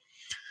floor,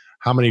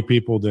 how many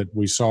people that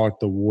we saw at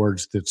the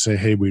awards that say,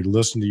 "Hey, we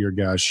listen to your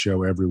guys'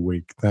 show every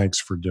week. Thanks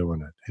for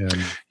doing it."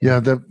 And yeah,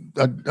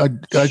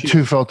 I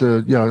too felt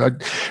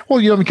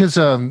because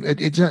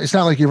it's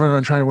not like you're running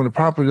around trying to win a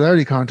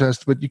popularity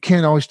contest, but you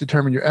can't always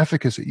determine your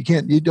efficacy.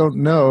 You don't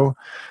know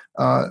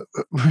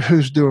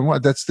who's doing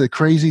what. That's the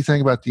crazy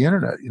thing about the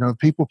internet.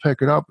 People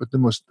pick it up at the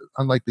most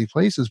unlikely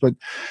places, but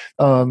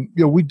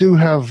we do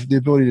have the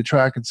ability to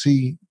track and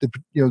see the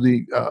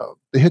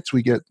hits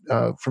we get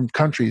from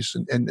countries,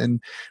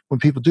 and when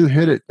people do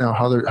hit it now,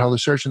 how they're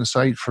searching the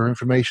site for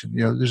information.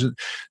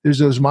 There's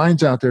those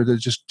minds out there that are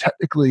just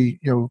technically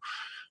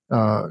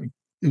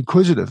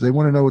inquisitive. They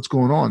want to know what's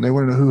going on. They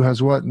want to know who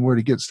has what and where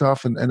to get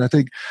stuff. And I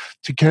think,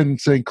 to Ken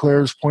St.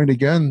 Clair's point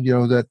again,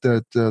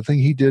 that thing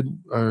he did,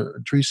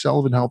 Tree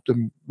Sullivan helped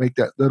him make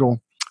that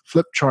little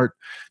flip chart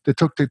that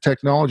took the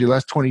technology the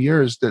last 20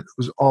 years that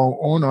was all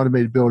on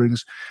automated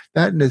buildings.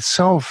 That in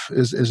itself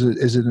is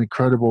an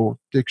incredible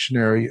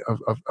dictionary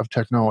of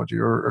technology,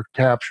 or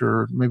capture,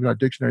 or maybe not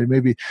dictionary,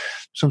 maybe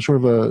some sort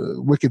of a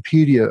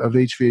Wikipedia of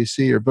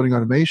HVAC or building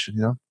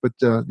automation. But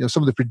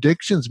some of the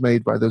predictions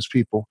made by those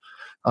people,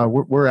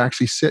 we're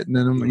actually sitting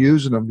in them,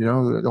 using them.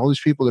 All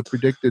these people that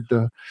predicted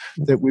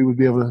that we would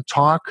be able to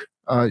talk.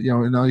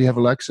 And now you have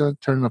Alexa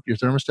turning up your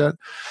thermostat.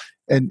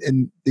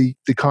 And the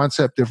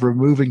concept of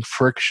removing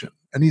friction,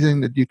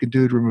 anything that you can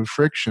do to remove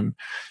friction,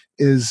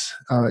 is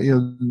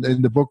in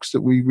the books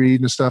that we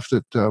read and the stuff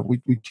that we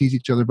teach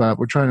each other about.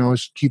 We're trying to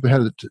always keep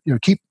ahead of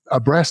keep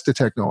abreast of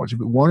technology.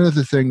 But one of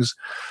the things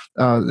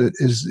that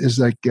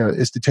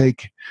is to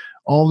take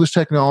all this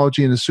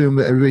technology and assume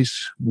that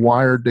everybody's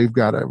wired. They've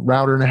got a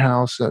router in the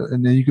house,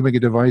 and then you can make a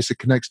device that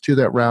connects to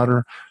that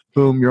router.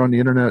 Boom, you're on the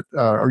internet,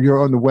 or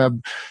you're on the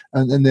web,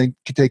 and then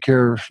can take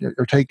care of,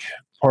 or take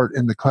part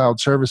in the cloud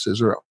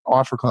services or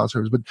offer cloud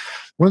service. But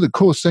one of the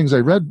coolest things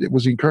I read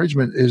was the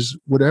encouragement is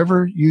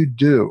whatever you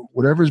do,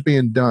 whatever's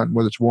being done,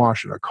 whether it's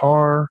washing a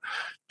car,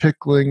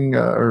 pickling,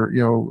 or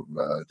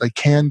like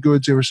canned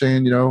goods, they were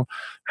saying,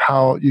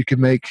 how you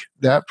can make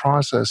that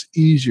process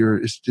easier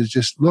is to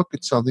just look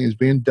at something that's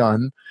being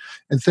done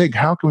and think,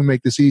 how can we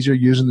make this easier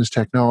using this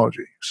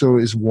technology? So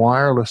is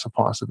wireless a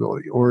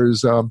possibility, or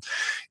is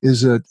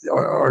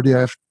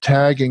RDF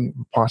tagging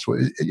possible?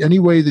 Any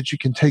way that you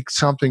can take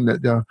something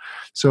that,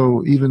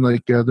 so even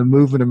like the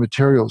movement of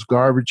materials,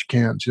 garbage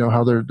cans,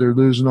 how they're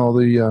losing all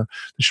the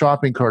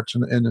shopping carts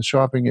in the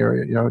shopping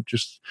area.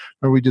 Just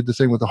remember we did the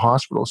thing with the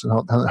hospitals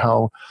and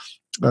how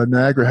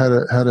Niagara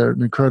had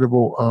an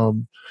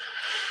incredible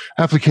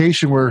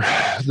application where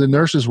the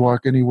nurses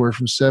walk anywhere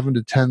from 7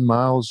 to 10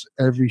 miles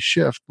every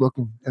shift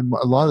looking, and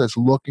a lot of that's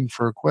looking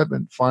for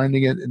equipment,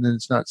 finding it, and then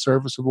it's not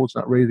serviceable, it's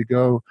not ready to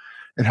go.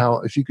 And how,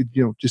 if you could,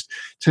 just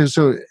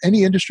so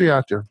any industry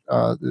out there,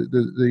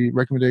 the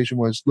recommendation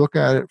was look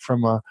at it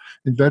from a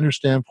inventor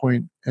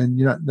standpoint, and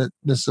you're not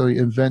necessarily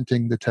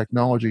inventing the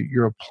technology,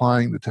 you're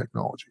applying the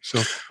technology.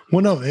 So,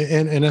 well, no,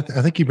 and I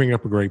think you bring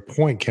up a great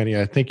point, Kenny.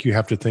 I think you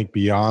have to think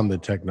beyond the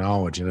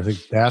technology, and I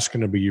think that's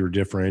going to be your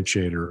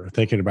differentiator.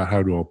 Thinking about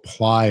how to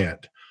apply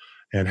it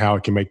and how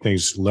it can make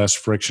things less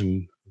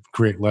friction,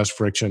 create less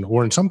friction,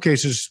 or in some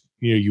cases,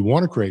 you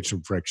want to create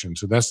some friction.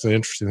 So that's the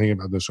interesting thing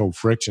about this whole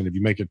friction. If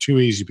you make it too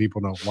easy, people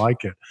don't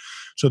like it.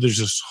 So there's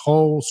this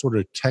whole sort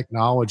of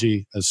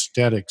technology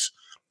aesthetics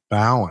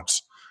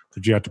balance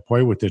that you have to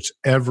play with. It's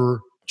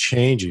ever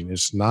changing.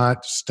 It's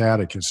not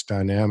static. It's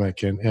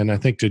dynamic. And I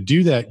think to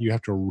do that, you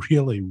have to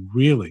really,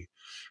 really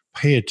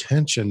pay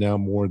attention now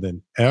more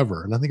than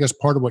ever. And I think that's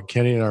part of what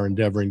Kenny and I are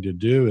endeavoring to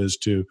do is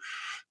to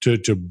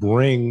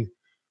bring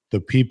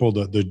the people,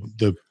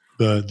 the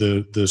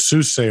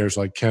soothsayers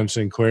like Ken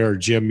Sinclair,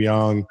 Jim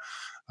Young,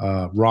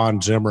 Ron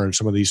Zimmer, and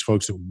some of these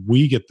folks that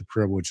we get the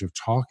privilege of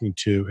talking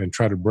to, and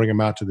try to bring them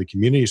out to the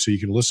community so you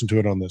can listen to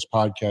it on this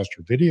podcast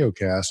or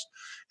videocast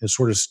and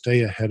sort of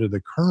stay ahead of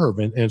the curve.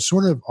 And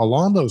sort of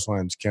along those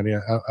lines, Kenny,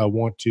 I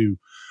want to,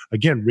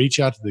 again, reach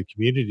out to the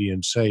community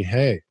and say,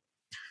 hey,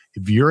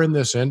 if you're in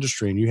this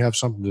industry and you have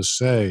something to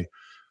say,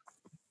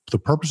 the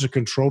purpose of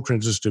Control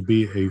Trends is to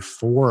be a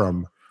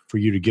forum for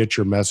you to get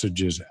your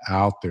messages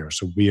out there.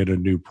 So be it a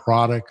new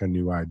product, a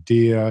new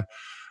idea,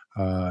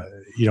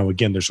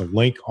 again, there's a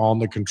link on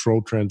the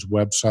Control Trends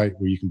website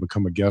where you can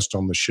become a guest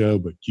on the show,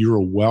 but you're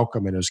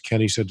welcome. And as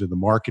Kenny said to the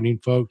marketing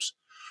folks,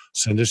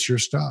 send us your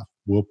stuff.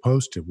 We'll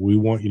post it. We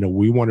want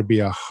to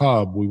be a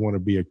hub. We want to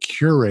be a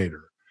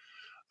curator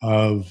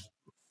of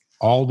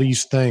all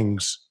these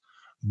things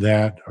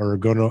that are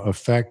going to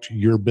affect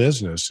your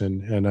business.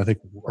 And I think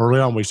early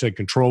on we said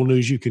control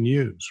news you can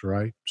use,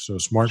 right? So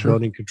smart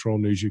building control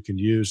news you can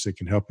use that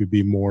can help you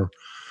be more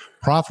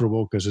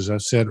profitable. Because as I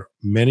said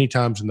many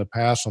times in the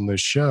past on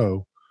this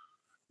show,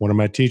 one of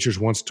my teachers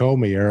once told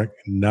me, Eric,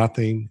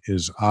 nothing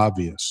is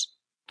obvious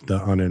to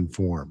the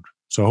uninformed.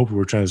 So I hope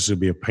we're trying to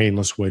be a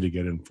painless way to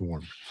get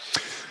informed.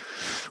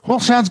 Well,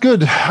 sounds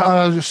good.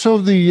 So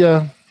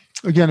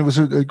again, it was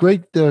a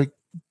great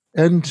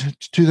end to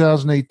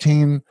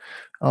 2018.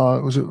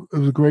 It was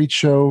a great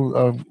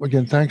show.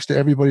 Again, thanks to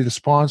everybody, the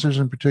sponsors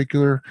in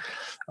particular,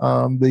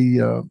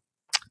 to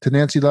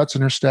Nancy Lutz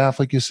and her staff,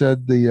 like you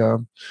said.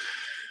 The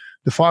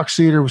Fox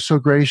Theater was so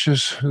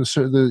gracious.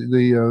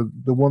 The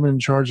woman in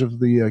charge of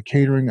the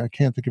catering, I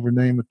can't think of her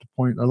name at the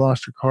point. I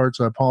lost her card,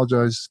 so I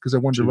apologize because I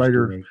wanted to write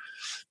her. Great.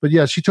 But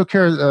yeah, she took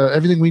care of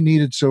everything we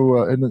needed.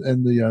 So and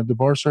the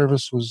bar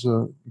service was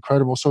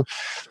incredible. So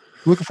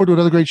looking forward to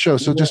another great show.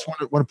 So just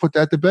want to put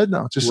that to bed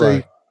now. Just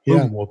say.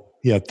 Yeah, well,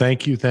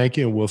 thank you,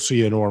 and we'll see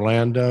you in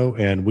Orlando.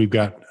 And we've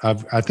got,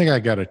 I think I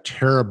got a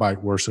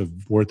terabyte worth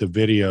of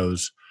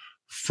videos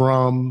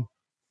from,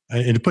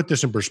 and to put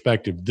this in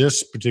perspective,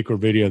 this particular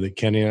video that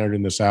Kenny entered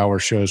in this hour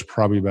shows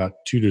probably about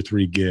 2 to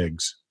 3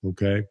 gigs.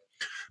 Okay,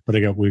 but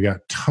we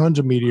got tons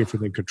of media for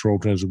the Control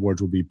Trends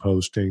Awards we'll be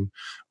posting.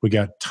 We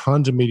got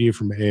tons of media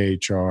from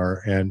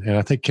AHR, and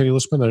I think Kenny,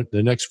 let's spend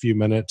the next few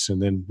minutes,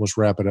 and then let's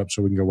wrap it up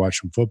so we can go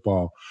watch some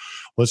football.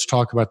 Let's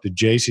talk about the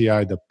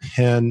JCI, the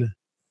Penn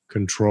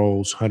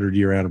Controls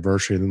 100-year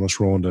anniversary, and then let's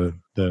roll into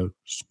the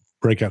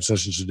breakout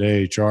sessions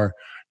today, HR.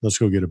 Let's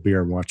go get a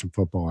beer and watch some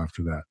football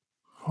after that.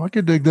 I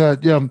could dig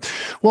that. Yeah.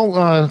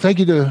 Well, thank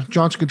you to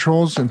Johnson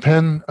Controls and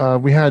Penn.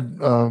 We had,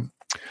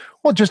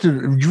 just a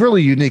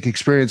really unique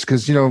experience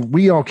because,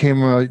 we all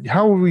came,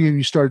 how were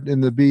you start in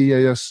the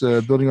BAS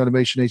building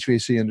automation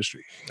HVAC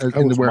industry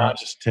in the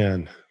warehouse?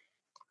 -10.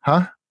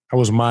 Huh? I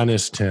was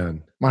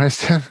 -10.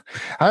 -10.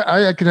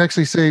 I can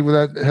actually say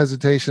without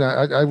hesitation,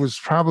 I was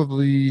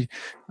probably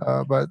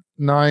about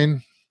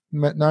 9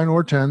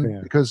 or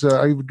 10 because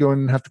I would go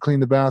and have to clean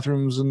the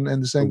bathrooms and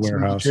the sinks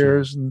and the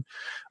chairs. And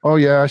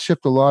I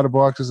shipped a lot of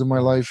boxes in my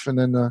life. And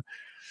then,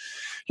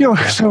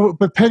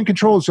 but Penn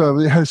Controls,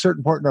 they had a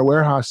certain part in our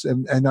warehouse.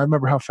 And I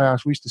remember how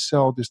fast we used to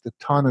sell just a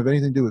ton of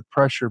anything to do with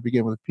pressure,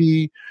 began with a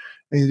P,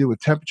 anything to do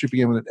with temperature,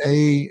 began with an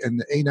A, and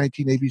the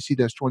A19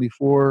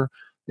 ABC-24.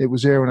 It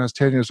was there when I was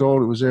 10 years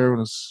old. It was there when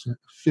I was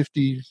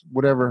 50,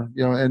 whatever,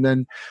 and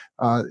then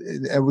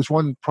it was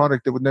one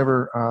product that would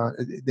never,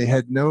 they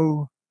had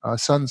no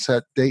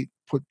sunset date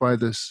put by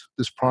this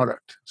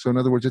product. So in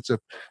other words,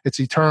 it's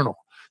eternal.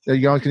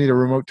 You always need a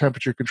remote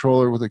temperature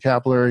controller with a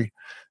capillary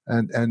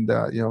and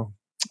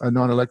a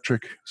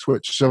non-electric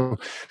switch. So,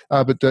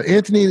 but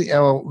Anthony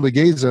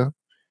Legeza,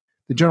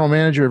 the general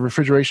manager of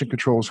refrigeration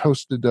controls,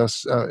 hosted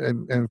us,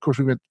 and of course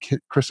we met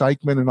Chris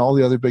Eichmann and all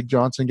the other big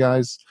Johnson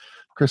guys,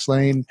 Chris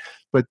Lane.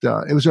 But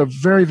it was a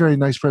very, very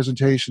nice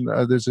presentation.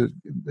 There's a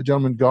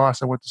gentleman,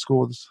 Goss, I went to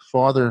school with his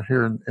father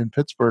here in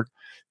Pittsburgh.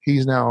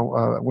 He's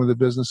now one of the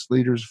business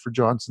leaders for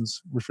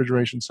Johnson's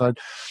refrigeration side.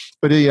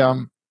 But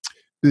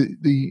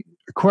the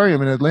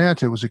aquarium in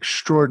Atlanta was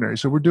extraordinary.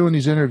 So we're doing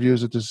these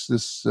interviews at this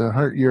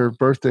 100-year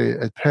birthday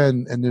at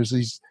Penn, and there's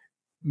these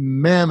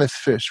mammoth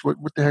fish. What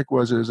the heck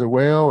was it? Is it a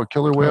whale, a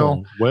killer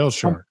whale? Whale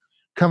shark.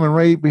 Coming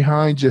right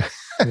behind you.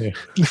 Yeah.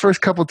 The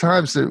first couple of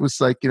times it was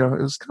like, it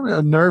was kind of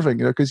unnerving,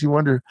 because you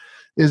wonder,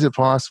 is it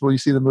possible? You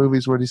see the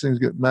movies where these things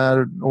get mad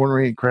or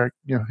ornery and crack,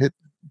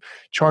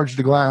 charge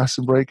the glass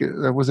and break it.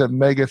 That was that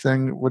Mega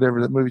thing, whatever,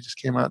 that movie just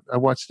came out. I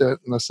watched that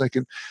and I was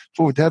thinking,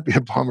 boy, would that be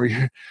a bummer?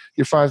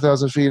 You're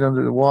 5,000 feet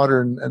under the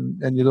water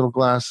and your little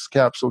glass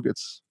capsule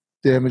gets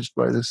damaged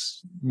by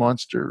this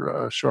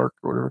monster shark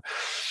or whatever.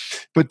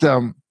 But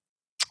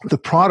the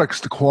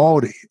products, the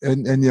quality,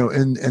 and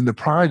the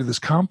pride of this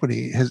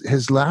company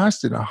has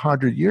lasted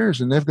 100 years,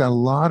 and they've got a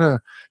lot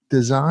of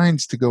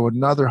designs to go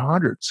another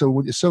 100. So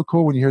it's so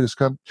cool when you hear this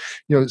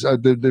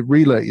the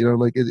relay,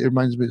 like it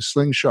reminds me of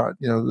Slingshot,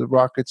 the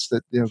rockets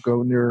that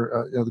go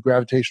near the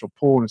gravitational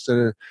pull, and instead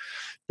of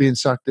being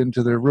sucked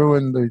into their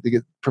ruin, they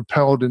get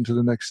propelled into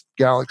the next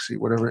galaxy,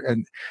 whatever.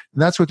 And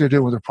that's what they're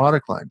doing with their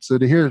product line. So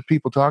to hear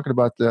people talking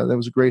about that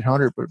was a great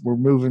 100, but we're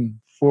moving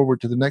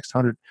forward to the next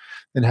 100,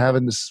 and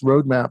having this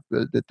roadmap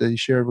that they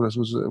shared with us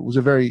was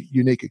a very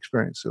unique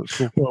experience. So it was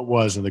cool. Well, it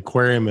was. And the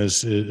aquarium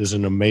is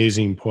an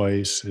amazing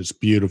place. It's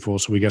beautiful.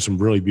 So we got some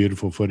really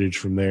beautiful footage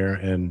from there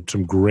and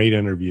some great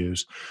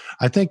interviews.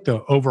 I think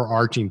the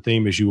overarching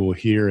theme, as you will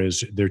hear,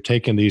 is they're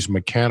taking these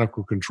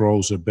mechanical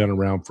controls that have been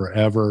around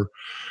forever.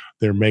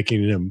 They're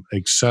making them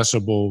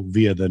accessible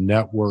via the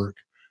network.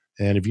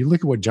 And if you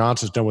look at what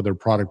Johnson's done with their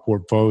product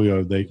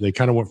portfolio, they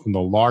kind of went from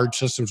the large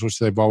systems, which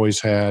they've always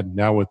had.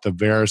 Now with the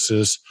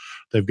Verisys,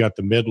 they've got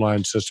the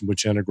midline system,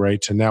 which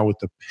integrates. And now with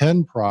the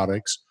Penn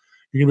products,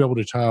 you're going to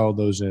be able to tie all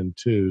those in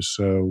too.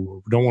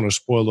 So don't want to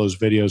spoil those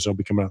videos. They'll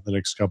be coming out in the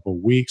next couple of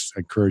weeks. I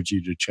encourage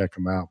you to check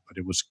them out. But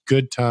it was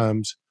good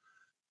times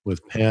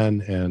with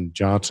Penn, and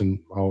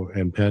Johnson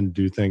and Penn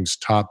do things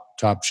top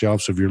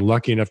shelf. So if you're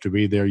lucky enough to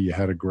be there, you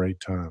had a great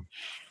time.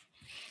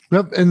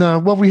 Yep.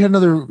 And we had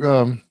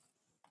another...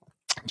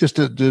 just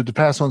to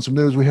pass on some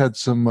news, we had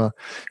some.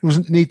 It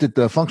was neat that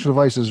the Functional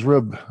Devices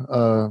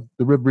the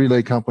Rib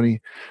Relay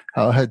Company,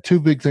 had two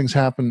big things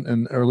happen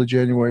in early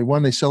January.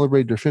 One, they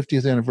celebrated their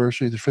 50th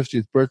anniversary, their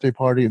 50th birthday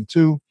party, and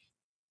two,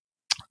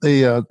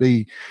 they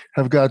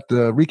have got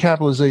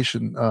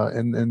recapitalization,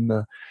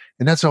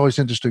 and that's always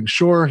interesting.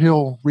 Sure,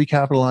 he'll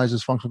recapitalize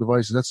his Functional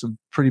Devices. That's some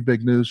pretty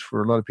big news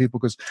for a lot of people,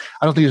 because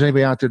I don't think there's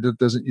anybody out there that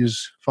doesn't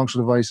use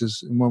Functional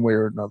Devices in one way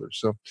or another.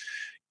 So,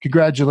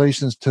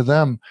 congratulations to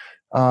them.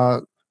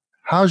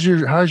 How's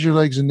your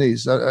legs and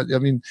knees? I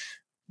mean,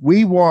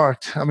 we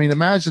walked. I mean,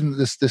 imagine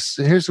this.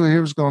 Here's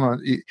what's going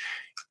on.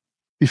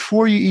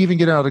 Before you even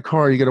get out of the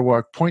car, you got to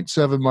walk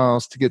 0.7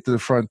 miles to get to the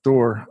front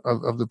door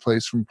of the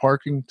place, from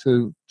parking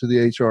to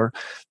the HR.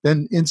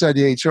 Then inside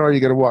the HR,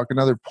 you got to walk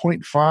another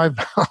 0.5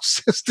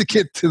 miles just to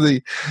get to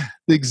the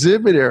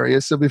exhibit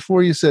area. So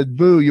before you said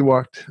boo, you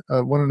walked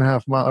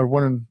 1.5 miles or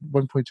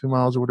 1.2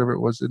 miles or whatever it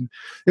was. And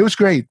it was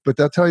great. But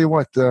I'll tell you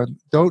what,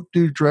 don't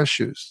do dress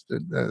shoes.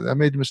 I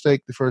made the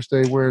mistake the first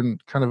day wearing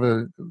kind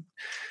of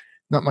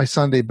not my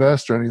Sunday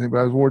best or anything, but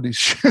I wore these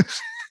shoes.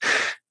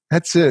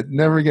 That's it.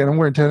 Never again. I'm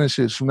wearing tennis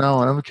shoes from now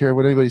on. I don't care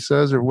what anybody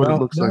says or what it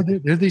looks like.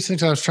 There are these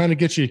things. I was trying to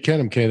get you to get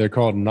them, Kay. They're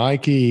called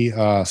Nike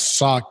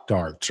sock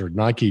darts or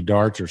Nike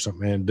darts or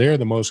something. And they're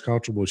the most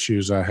comfortable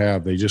shoes I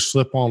have. They just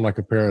slip on like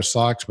a pair of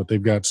socks, but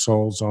they've got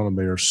soles on them.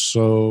 They are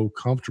so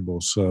comfortable.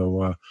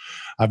 So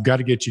I've got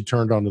to get you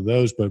turned on to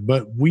those.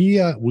 But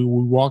we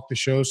walked the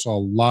show, saw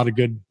a lot of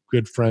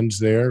good friends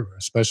there.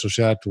 A special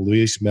shout out to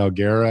Luis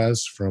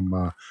Melgares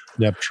from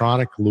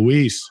Neptronic.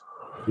 Luis,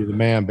 you're the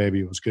man,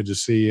 baby. It was good to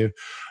see you.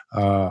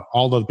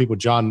 All the people,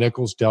 John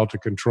Nichols, Delta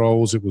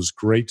Controls. It was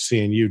great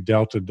seeing you.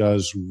 Delta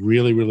does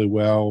really, really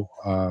well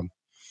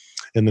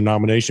in the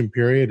nomination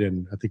period,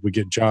 and I think we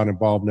get John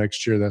involved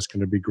next year. That's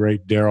going to be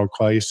great. Daryl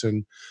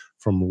Clayson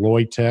from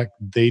Loytech,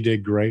 they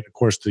did great. Of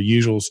course, the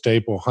usual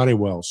staple,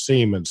 Honeywell,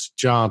 Siemens,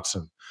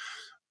 Johnson.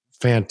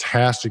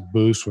 Fantastic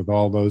boost with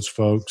all those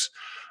folks.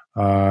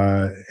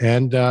 So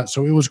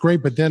it was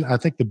great. But then I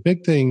think the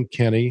big thing,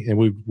 Kenny, and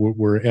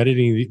we're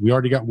editing, we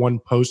already got one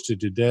posted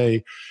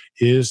today,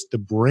 is the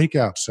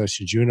breakout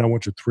sessions. You and I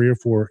went to 3 or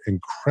 4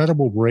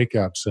 incredible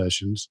breakout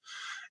sessions.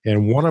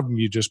 And one of them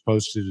you just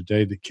posted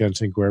today that Ken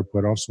Sinclair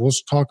put on. So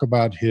let's talk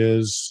about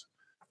his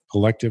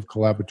collective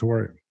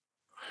collaboratorium.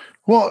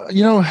 Well,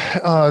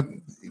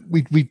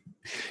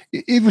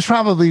 it was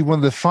probably one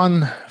of the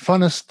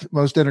funnest,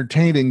 most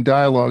entertaining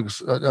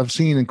dialogues I've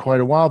seen in quite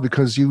a while,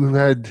 because you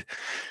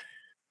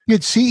You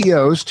had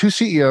CEOs, two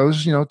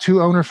CEOs,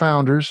 two owner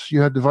founders.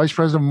 You had the vice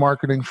president of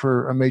marketing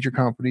for a major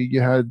company.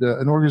 You had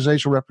an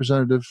organizational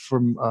representative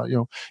from,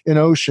 in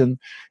Ocean,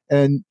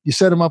 and you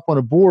set them up on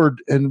a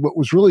board. And what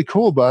was really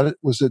cool about it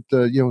was that,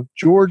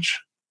 George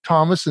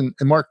Thomas and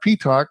Mark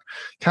Peacock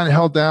kind of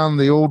held down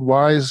the old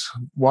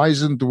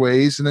wizened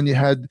ways. And then you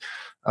had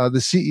the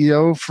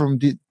CEO from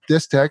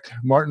Distech,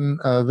 Martin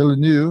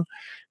Villeneuve,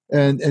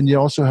 and you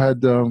also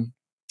had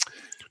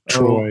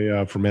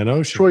Troy from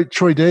InOcean.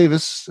 Troy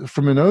Davis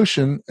from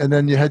InOcean, and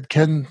then you had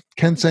Ken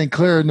St.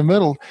 Clair in the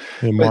middle.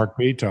 And Mark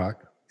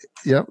Peacock.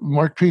 Yeah,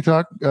 Mark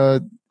Peacock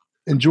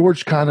and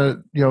George kind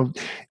of,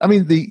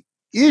 the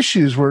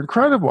issues were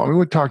incredible. I mean,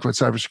 we talked about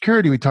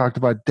cybersecurity, we talked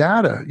about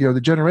data,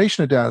 the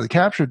generation of data, the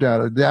capture of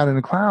data in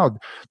the cloud,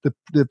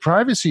 the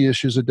privacy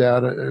issues of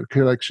data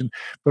collection,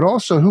 but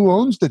also who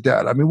owns the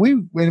data. I mean,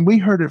 we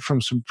heard it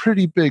from some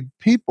pretty big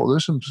people.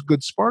 There's some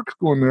good sparks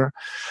going there,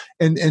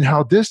 and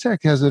how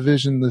Distech has a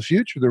vision in the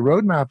future, the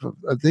roadmap of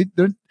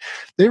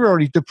they've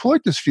already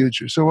deployed this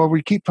future. So while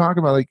we keep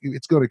talking about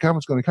it's going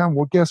to come,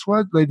 well, guess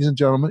what, ladies and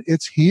gentlemen,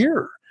 it's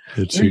here.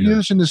 They're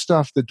using the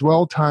stuff, the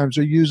dwell times.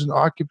 They're using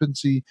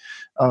occupancy,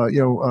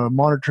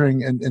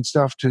 monitoring and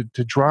stuff to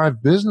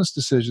drive business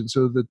decisions,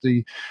 so that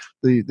the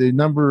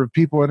number of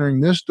people entering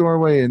this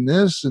doorway and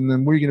this, and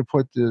then we're going to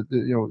put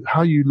the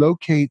how you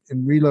locate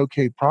and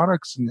relocate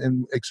products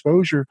and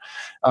exposure,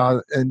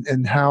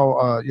 and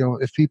how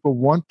if people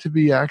want to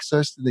be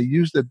accessed, they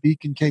use the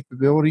beacon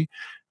capability.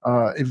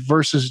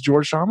 Versus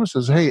George Thomas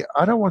says, hey,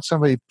 I don't want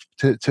somebody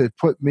to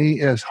put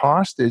me as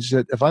hostage,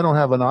 that if I don't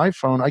have an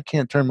iPhone, I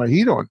can't turn my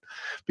heat on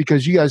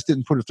because you guys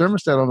didn't put a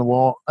thermostat on the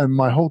wall and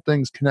my whole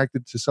thing's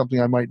connected to something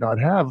I might not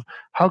have.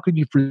 How can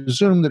you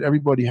presume that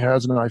everybody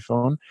has an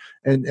iPhone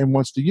and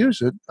wants to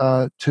use it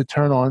to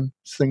turn on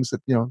things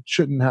that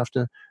shouldn't have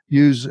to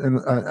use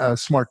a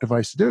smart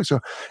device to do? So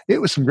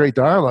it was some great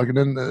dialogue. And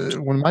then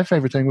one of my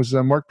favorite things was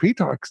Mark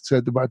Peacock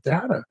said about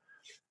data.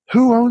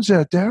 Who owns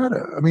that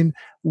data? I mean,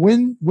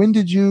 when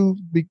did you,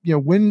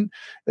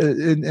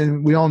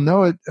 and we all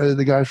know it,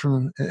 the guy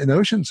from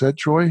InOcean said,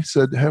 Troy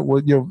said, hey,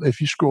 well,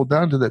 if you scroll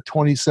down to that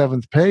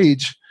 27th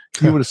page,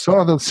 you would have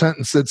saw the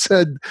sentence that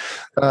said,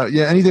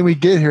 anything we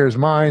get here is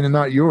mine and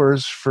not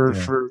yours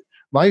for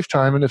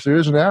lifetime. And if there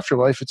is an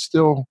afterlife, it's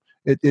still,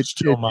 it's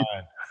still mine.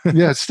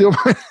 Yeah, it's still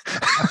mine.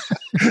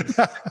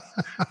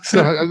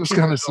 So I was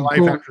kind of some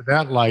life after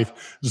that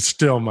life is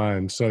still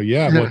mine. So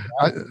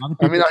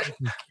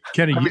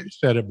Kenny, you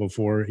said it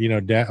before.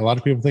 A lot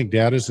of people think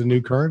data is the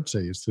new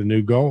currency. It's the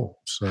new gold.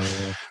 So,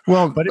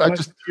 but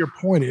to your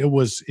point, it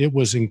was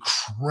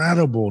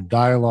incredible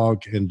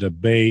dialogue and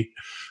debate,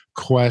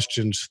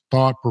 questions,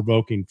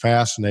 thought-provoking,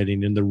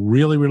 fascinating. And the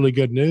really, really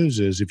good news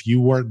is, if you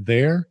weren't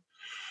there,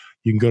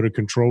 you can go to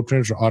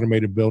Controltrends or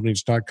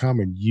automatedbuildings.com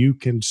and you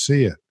can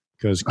see it,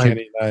 because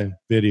Kenny and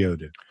I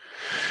videoed it.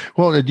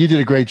 Well, you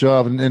did a great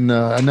job, and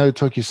I know it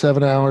took you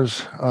 7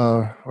 hours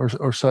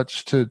or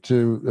such to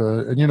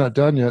and you're not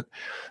done yet.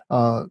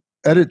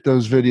 Edit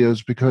those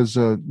videos, because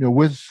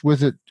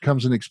with it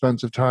comes an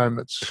expensive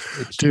time.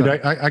 Dude,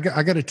 I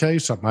got to tell you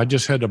something. I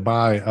just had to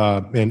buy,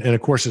 and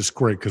of course it's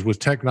great because with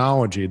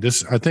technology,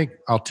 I think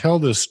I'll tell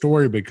this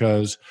story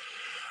because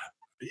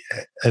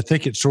I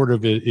think it sort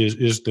of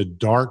is the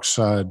dark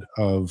side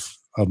of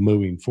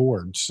moving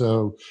forward.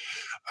 So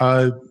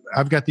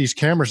I've got these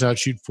cameras out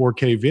shoot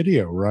 4K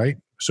video, right?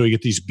 So you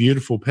get these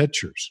beautiful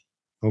pictures.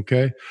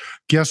 Okay.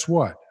 Guess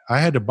what? I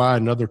had to buy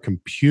another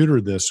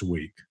computer this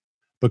week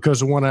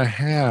because the one I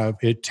have,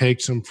 it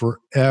takes them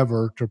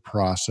forever to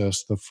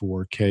process the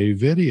 4K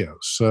video.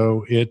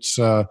 So it's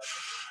just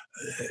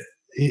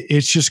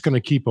going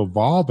to keep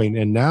evolving.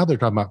 And now they're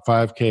talking about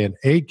 5K and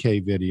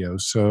 8K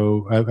videos.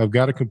 So I've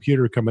got a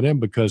computer coming in,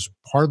 because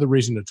part of the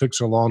reason it took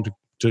so long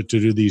to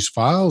do these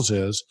files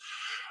is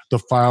the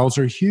files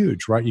are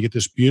huge, right? You get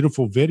this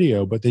beautiful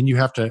video, but then you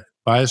have to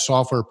buy a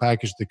software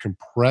package that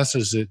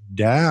compresses it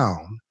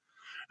down,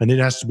 and then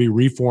it has to be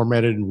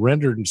reformatted and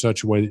rendered in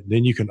such a way that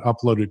then you can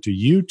upload it to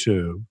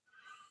YouTube.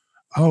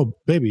 Oh,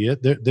 baby,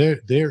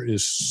 there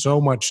is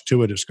so much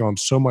to it. It's gone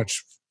so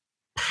much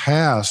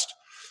past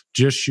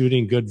just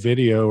shooting good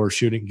video or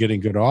getting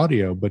good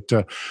audio. But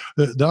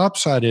the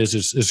upside is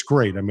it's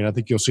great. I mean, I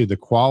think you'll see the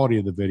quality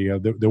of the video.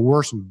 There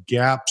were some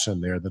gaps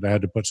in there that I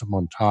had to put some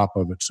on top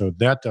of it, so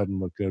that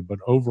doesn't look good. But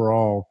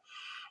overall,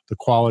 the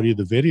quality of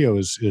the video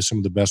is some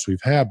of the best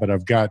we've had. But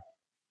I've got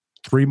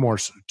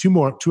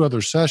two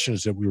other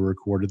sessions that we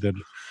recorded that,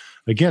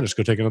 again, it's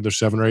going to take another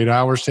 7 or 8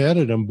 hours to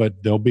edit them,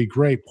 but they'll be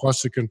great.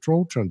 Plus the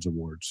Controltrends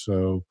Awards.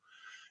 So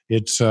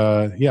it's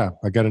I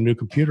got a new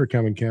computer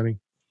coming, Kenny.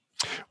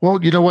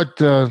 Well, you know what?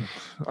 You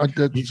want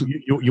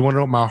to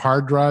know what my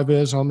hard drive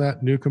is on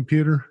that new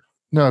computer?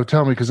 No,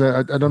 tell me, because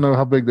I don't know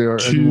how big they are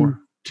anymore.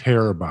 2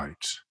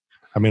 terabytes.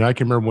 I mean, I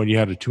can remember when you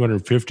had a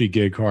 250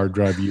 gig hard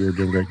drive, you were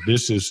doing great.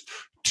 This is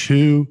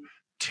 2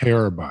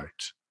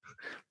 terabytes.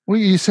 Well,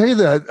 you say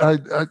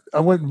that. I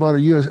went and bought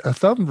a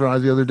thumb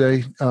drive the other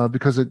day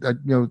because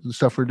the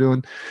stuff we're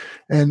doing,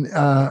 and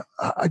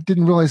I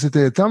didn't realize that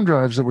they had thumb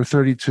drives that were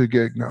 32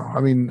 gig now. I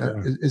mean,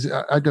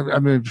 I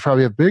mean,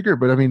 probably have bigger,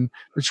 but I mean,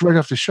 it's right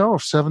off the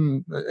shelf,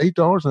 $7, $8. I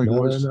think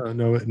it was.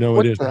 No,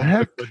 what it is. the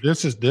heck? But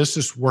this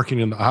is working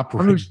in the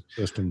operating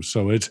system.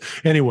 So it's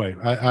anyway.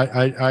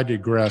 I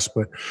digress,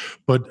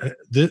 but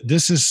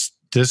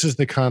this is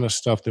the kind of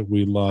stuff that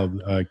we love.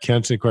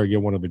 Ken Sinclair,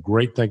 again, one of the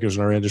great thinkers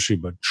in our industry,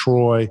 but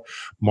Troy,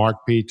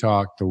 Mark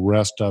Peacock, the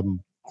rest of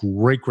them,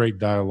 great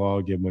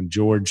dialogue. And when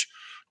George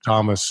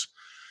Thomas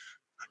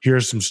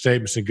hears some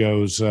statements and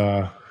goes,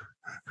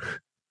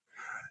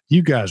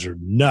 you guys are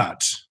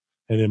nuts.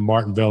 And then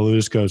Martin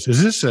Veluz goes,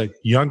 is this a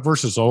young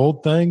versus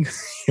old thing?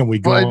 And we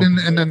go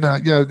and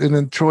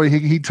then Troy,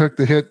 he took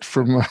the hit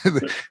from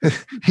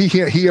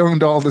he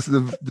owned all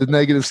the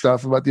negative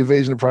stuff about the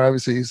invasion of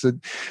privacy. He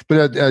said,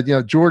 but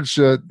George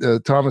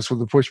Thomas with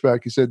the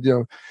pushback, he said,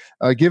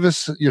 give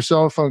us your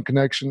cell phone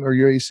connection or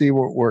your AC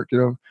won't work.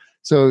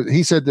 So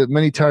he said that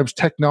many times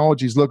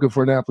technology is looking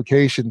for an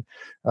application.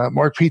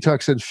 Mark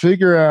Peacock said,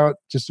 figure out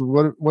just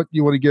what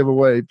you want to give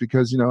away,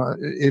 because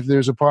if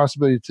there's a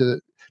possibility to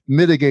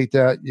mitigate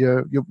that,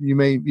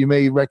 you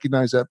may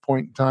recognize that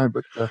point in time.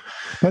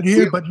 But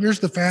here's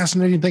the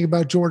fascinating thing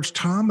about George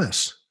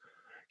Thomas.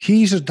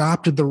 He's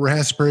adopted the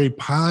Raspberry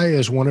Pi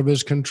as one of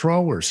his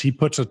controllers. He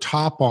puts a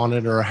top on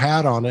it or a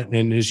hat on it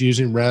and is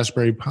using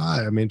Raspberry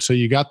Pi. I mean, so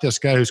you got this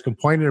guy who's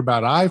complaining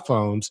about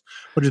iPhones,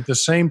 but at the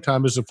same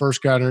time is the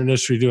first guy in our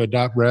industry to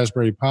adopt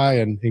Raspberry Pi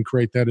and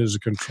create that as a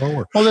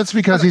controller. Well, that's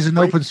because he's an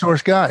open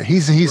source guy.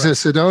 He's right. A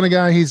Sedona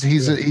guy.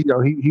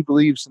 He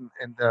believes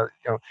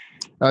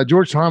in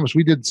George Thomas.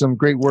 We did some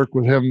great work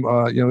with him.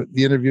 The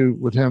interview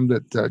with him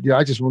that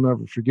I just will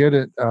never forget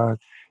it.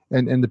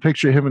 And the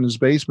picture of him in his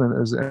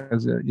basement as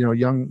a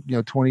young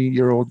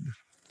 20-year-old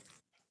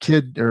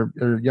kid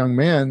or young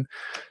man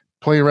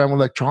playing around with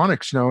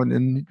electronics,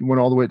 and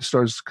went all the way to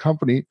start his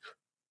company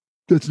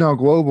that's now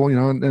global,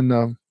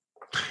 and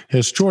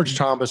his George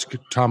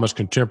Thomas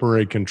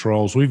Contemporary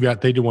Controls.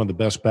 They do one of the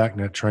best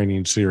BACnet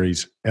training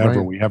series ever.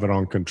 Right. We have it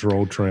on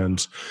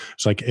Controltrends.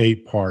 It's like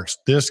 8 parts.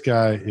 This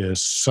guy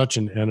is such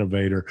an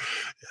innovator.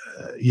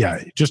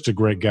 Just a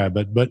great guy.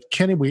 But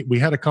Kenny, we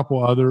had a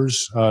couple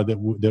others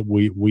that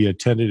we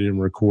attended and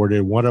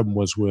recorded. One of them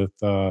was with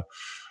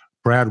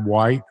Brad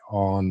White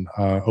on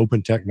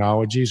open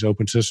technologies,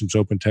 open systems,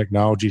 open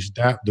technologies.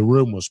 The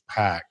room was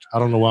packed. I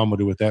don't know what I'm going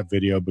to do with that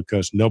video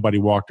because nobody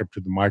walked up to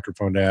the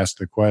microphone to ask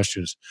the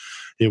questions.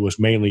 It was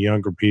mainly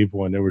younger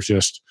people, and there was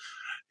just,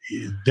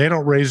 they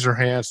don't raise their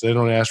hands. They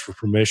don't ask for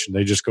permission.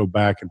 They just go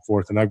back and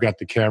forth. And I've got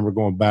the camera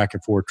going back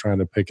and forth trying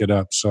to pick it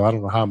up. So I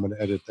don't know how I'm going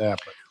to edit that.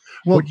 But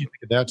what do you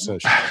think of that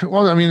session?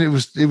 Well, I mean, it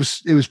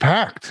was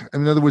packed. I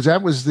mean, in other words,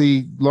 that was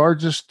the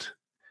largest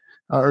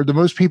or the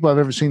most people I've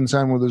ever seen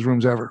inside one of those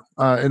rooms ever.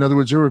 In other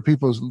words, there were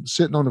people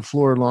sitting on the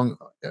floor along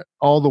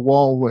all the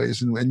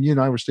wallways, and you and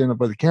I were standing up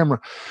by the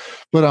camera.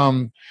 But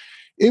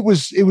it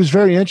was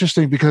very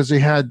interesting because they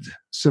had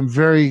some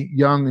very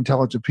young,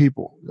 intelligent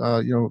people.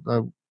 I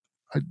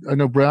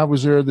know Brad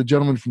was there. The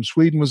gentleman from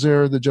Sweden was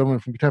there. The gentleman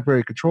from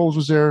Contemporary Controls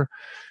was there,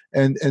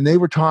 and they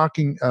were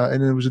talking.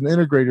 And there was an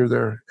integrator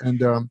there,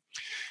 and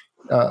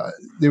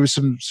there was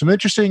some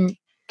interesting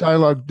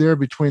dialogue there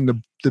between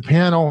the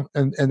panel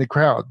and the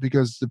crowd,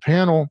 because the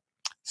panel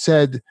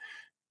said,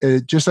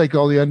 just like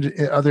all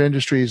the other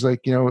industries,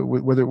 like,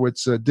 whether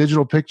it's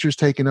digital pictures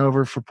taken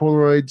over for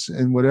Polaroids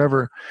and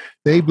whatever,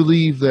 they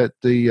believe that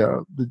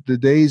the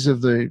days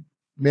of the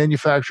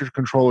manufactured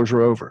controllers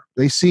are over.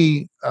 They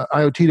see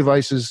IoT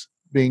devices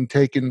being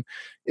taken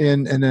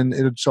in, and then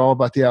it's all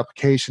about the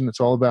application.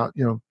 It's all about,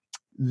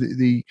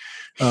 the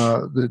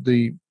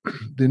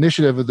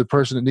initiative of the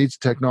person that needs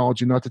the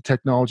technology, not the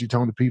technology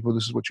telling the people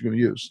this is what you're going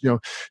to use.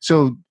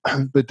 So,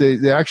 but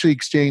they actually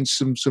exchange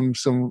some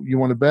you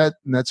want to bet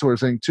and that sort of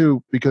thing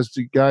too, because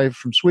the guy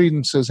from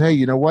Sweden says, hey,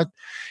 you know what?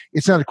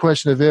 It's not a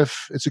question of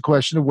if, it's a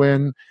question of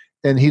when.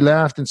 And he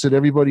laughed and said,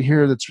 everybody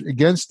here that's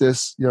against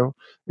this,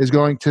 is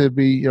going to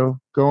be,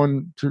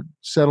 going to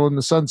settle in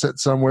the sunset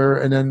somewhere,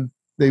 and then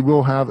they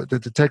will have it,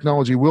 that the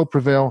technology will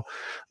prevail.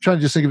 I'm trying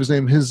to just think of his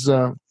name.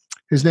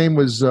 His name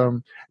was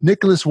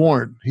Nicholas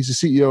Warren. He's the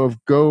CEO of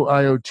Go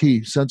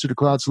IoT, Sensor to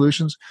Cloud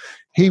Solutions.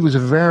 He was a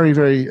very,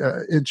 very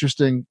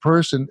interesting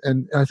person.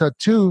 And I thought,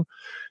 too,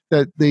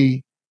 that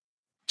the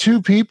two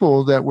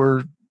people that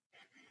were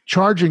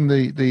charging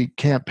the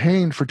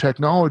campaign for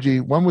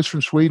technology, one was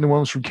from Sweden and one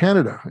was from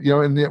Canada,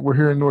 and yet we're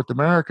here in North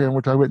America, and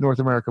we're talking about North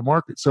America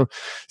market. So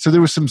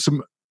there was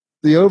some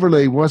the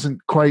overlay wasn't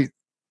quite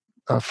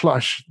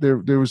flush. There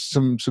was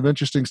some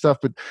interesting stuff,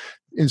 but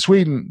in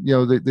Sweden,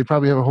 they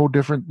probably have a whole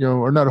different,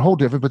 or not a whole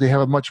different, but they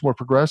have a much more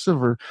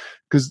progressive, or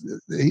because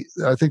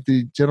I think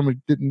the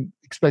gentleman didn't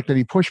expect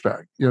any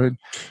pushback, and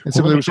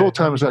some of those old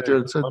timers out there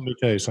that said, let me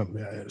tell you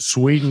something.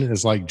 Sweden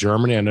is like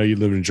Germany. I know you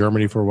lived in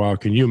Germany for a while.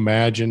 Can you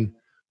imagine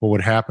what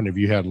would happen if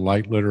you had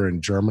light litter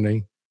in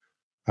Germany?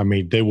 I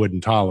mean, they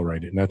wouldn't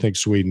tolerate it, and I think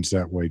Sweden's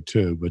that way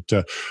too.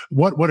 But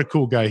what a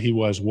cool guy he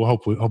was. We'll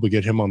hope we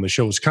get him on the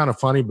show. It's kind of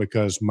funny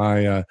because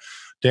my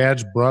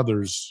dad's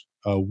brother's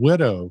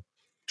widow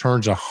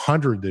turns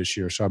 100 this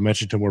year. So I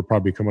mentioned to him we're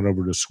probably coming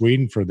over to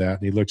Sweden for that,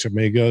 and he looks at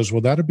me and goes,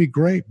 "Well, that'd be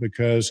great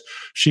because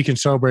she can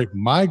celebrate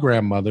my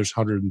grandmother's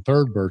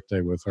 103rd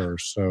birthday with her."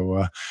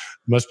 So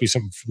must be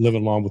something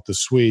living along with the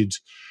Swedes.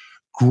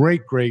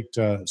 Great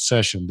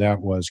session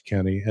that was,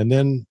 Kenny. And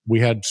then we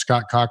had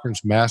Scott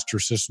Cochran's Master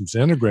Systems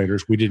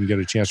Integrators. We didn't get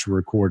a chance to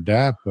record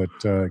that, but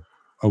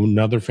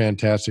another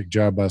fantastic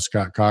job by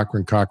Scott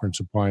Cochran, Cochran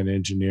Supply and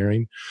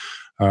Engineering.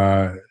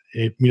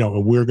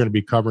 We're going to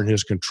be covering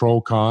his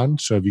Control Con.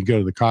 So if you go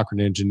to the Cochran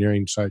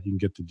Engineering site, you can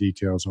get the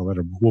details on that.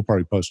 We'll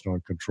probably post it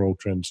on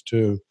Controltrends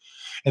too.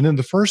 And then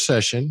the first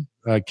session,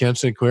 Ken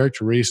Sinclair,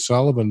 Therese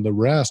Sullivan, the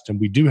rest,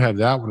 and we do have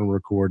that one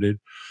recorded,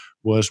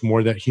 was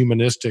more that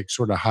humanistic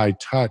sort of high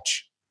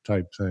touch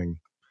type thing,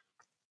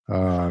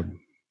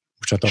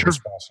 which I thought was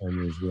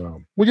fascinating as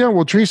well. Well, yeah.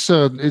 Well,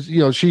 Teresa is,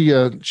 she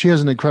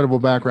has an incredible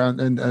background,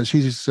 and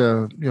she's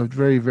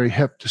very, very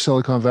hip to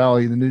Silicon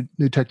Valley, the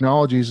new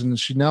technologies, and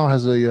she now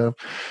has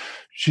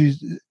she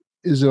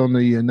is on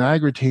the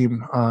Niagara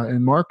team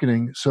in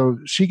marketing, so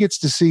she gets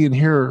to see and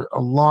hear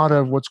a lot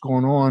of what's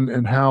going on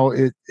and how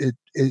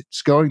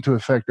it's going to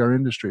affect our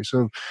industry.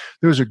 So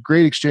there was a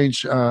great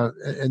exchange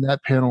in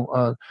that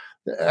panel.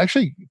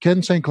 Actually,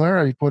 Ken St.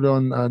 Clair, he put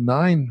on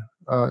 9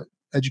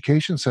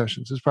 education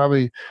sessions. It's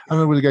probably, I don't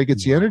know where the guy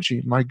gets the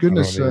energy. My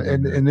goodness,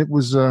 and it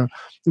was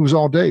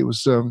all day. It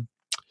was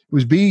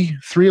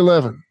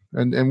B311,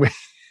 and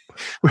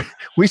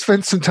we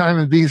spent some time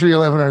in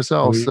B311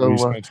 ourselves.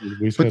 But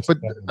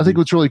I think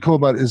what's really cool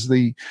about it is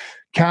the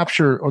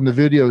capture on the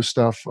video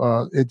stuff.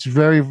 It's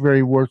very,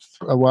 very worth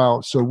a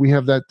while. So we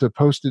have that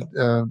posted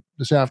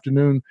this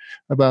afternoon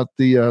about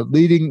the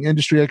leading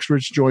industry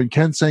experts join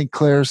Ken St.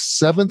 Clair's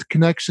 7th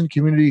Connection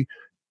Community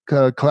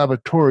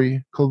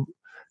Collaboratory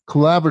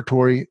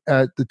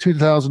at the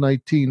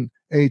 2019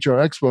 AHR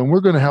Expo. And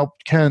we're going to help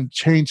Ken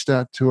change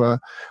that to a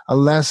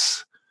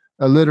less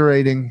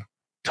alliterating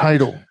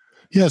title.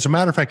 Yeah, as a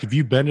matter of fact, if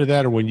you've been to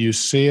that or when you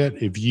see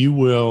it, if you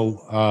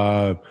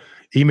will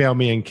email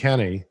me and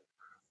Kenny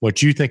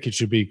what you think it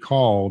should be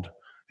called,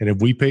 and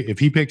if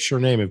he picks your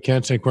name, if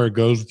Ken St. Clair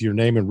goes with your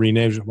name and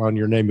renames it on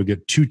your name, you'll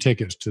get 2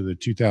 tickets to the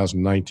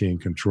 2019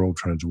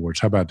 Controltrends Awards.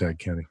 How about that,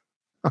 Kenny?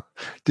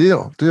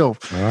 Deal. All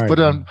right,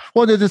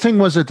 but the thing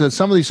was that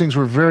some of these things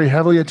were very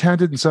heavily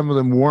attended and some of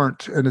them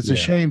weren't, and it's a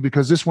shame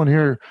because this one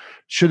here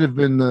should have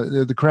been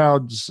the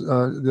crowds.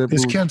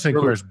 It's Ken St.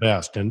 Clair's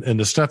best, and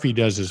the stuff he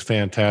does is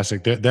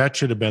fantastic. That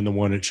should have been the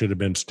one. It should have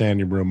been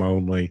standing room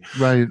only.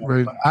 Right.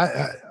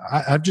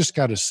 I've just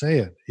got to say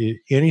it.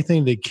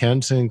 Anything that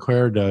Ken St.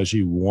 Clair does,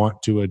 you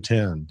want to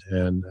attend,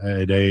 and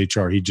at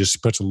AHR, he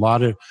just puts a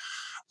lot of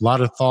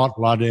thought,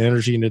 a lot of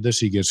energy into this.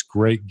 He gets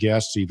great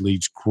guests. He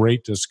leads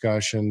great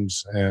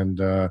discussions. And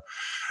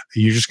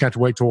you just got to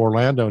wait till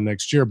Orlando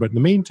next year. But in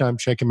the meantime,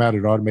 check him out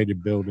at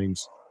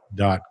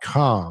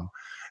automatedbuildings.com.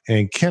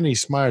 And Kenny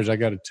Smyers, I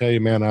got to tell you,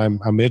 man,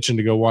 I'm itching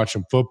to go watch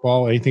some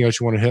football. Anything else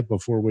you want to hit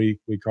before we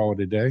call it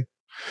a day?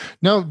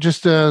 No,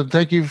 just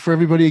thank you for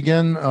everybody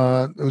again.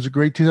 It was a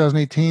great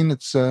 2018.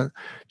 It's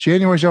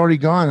January's already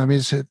gone. I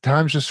mean,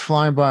 time's just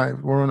flying by.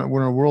 We're in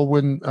a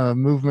whirlwind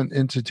movement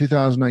into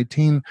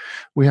 2019.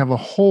 We have a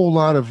whole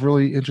lot of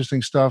really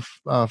interesting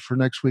stuff for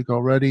next week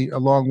already,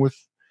 along with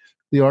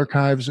the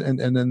archives and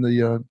then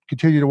the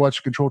continue to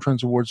watch the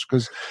Controltrends Awards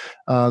because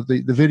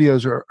the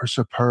videos are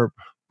superb.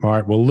 All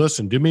right. Well,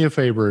 listen, do me a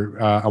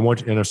favor. I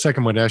want in a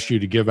second, I'm going to ask you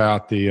to give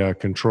out the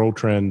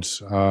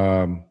Controltrends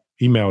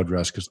email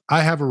address because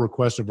I have a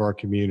request of our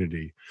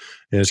community.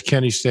 And as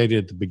Kenny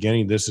stated at the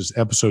beginning, this is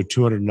episode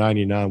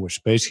 299,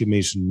 which basically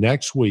means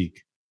next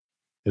week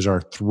is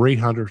our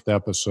 300th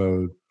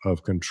episode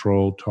of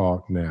Control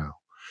Talk Now,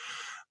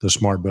 the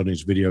Smart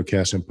Buildings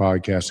videocast and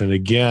podcast. And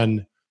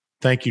again,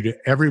 thank you to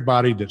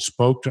everybody that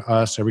spoke to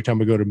us. Every time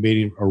we go to a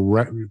meeting,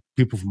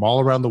 people from all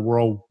around the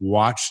world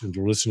watch and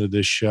listen to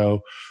this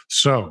show.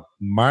 So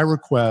my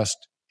request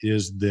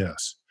is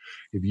this.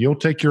 If you'll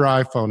take your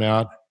iPhone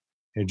out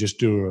and just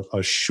do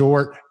a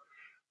short,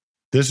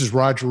 this is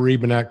Roger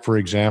Rebenak, for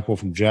example,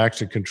 from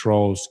Jackson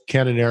Controls.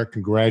 Ken and Eric,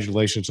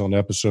 congratulations on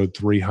episode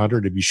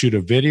 300. If you shoot a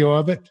video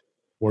of it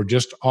or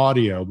just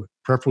audio, but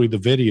preferably the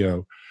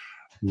video,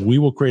 we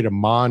will create a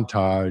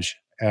montage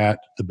at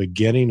the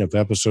beginning of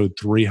episode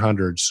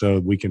 300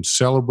 so we can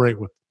celebrate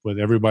with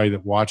everybody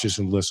that watches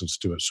and listens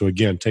to it. So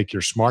again, take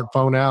your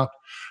smartphone out,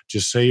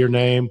 just say your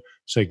name,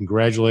 say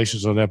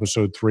congratulations on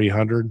episode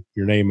 300,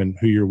 your name and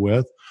who you're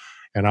with.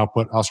 And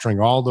I'll string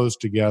all those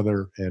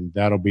together, and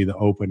that'll be the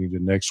opening to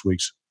next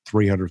week's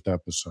 300th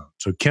episode.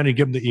 So, Kenny,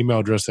 give them the email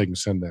address they can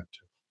send that to.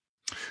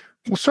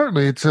 Well,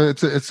 certainly, it's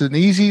an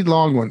easy,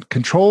 long one.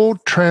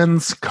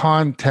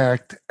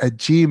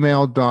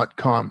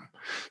 Controltrendscontact@gmail.com.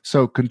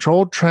 So,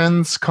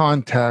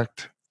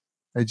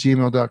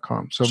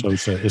 controltrendscontact@gmail.com. So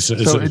it's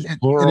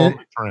plural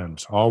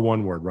trends, all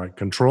one word, right?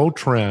 Control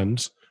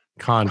Trends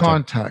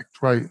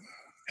Contact, right?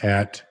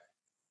 At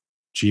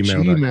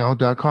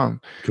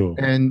gmail.com. Cool.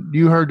 And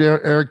you heard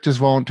Eric just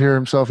volunteer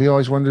himself. He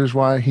always wonders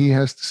why he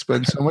has to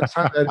spend so much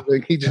time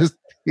editing. He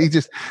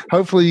just,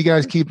 hopefully you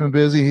guys keep him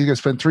busy. He's going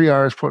to spend 3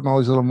 hours putting all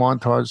these little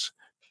montage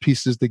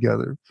pieces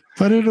together.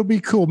 But it'll be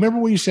cool. Remember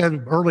what you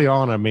said early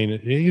on? I mean,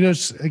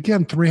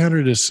 again,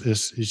 300 is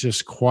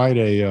just quite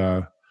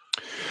a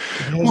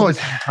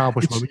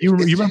accomplishment. You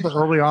remember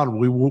early on,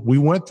 we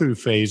went through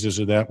phases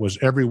of that. Was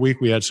every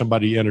week we had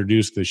somebody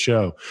introduce the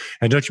show.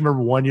 And don't you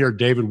remember one year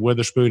David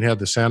Witherspoon had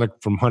the Santa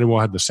from Honeywell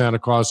had the Santa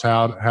Claus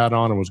hat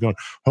on and was going,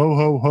 ho,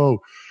 ho, ho.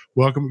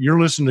 Welcome. You're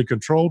listening to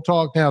Control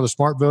Talk now, the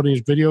Smart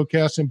Buildings video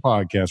casting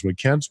podcast with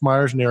Ken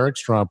Smyers and Eric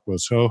Stromquist.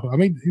 So, I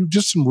mean,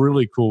 just some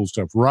really cool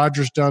stuff.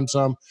 Roger's done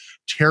some.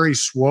 Terry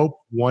Swope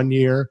one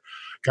year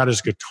got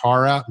his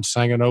guitar out and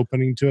sang an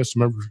opening to us.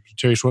 Remember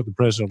Terry Swope, the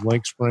president of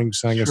Link Springs,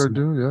 sang us. Sure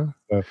do,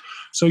 yeah.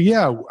 So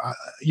yeah,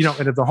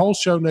 and if the whole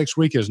show next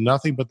week is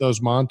nothing but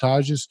those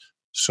montages,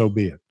 so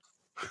be it.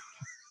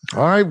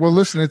 All right. Well,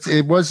 listen,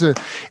 it was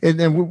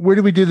and where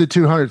did we do the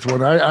 200th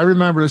one? I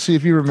remember. Let's see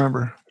if you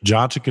remember.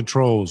 Johnson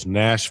Controls,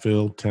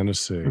 Nashville,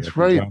 Tennessee. That's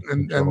right.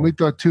 And we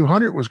thought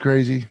 200 was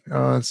crazy.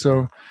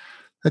 So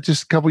that's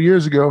just a couple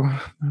years ago.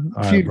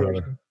 All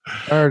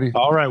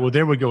right. Well,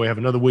 there we go. We have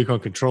another week on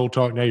Control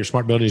Talk now, your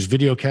Smart Buildings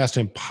video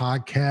casting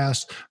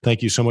podcast.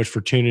 Thank you so much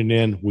for tuning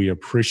in. We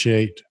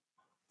appreciate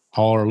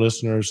all our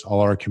listeners, all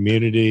our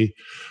community.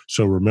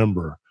 So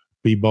remember,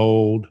 be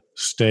bold,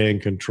 stay in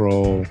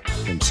control,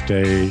 and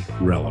stay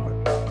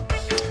relevant.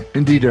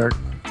 Indeed, Eric.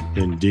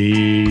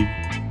 Indeed,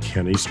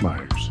 Kenny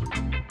Smyers.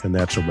 And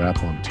that's a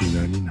wrap on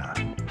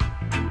 299.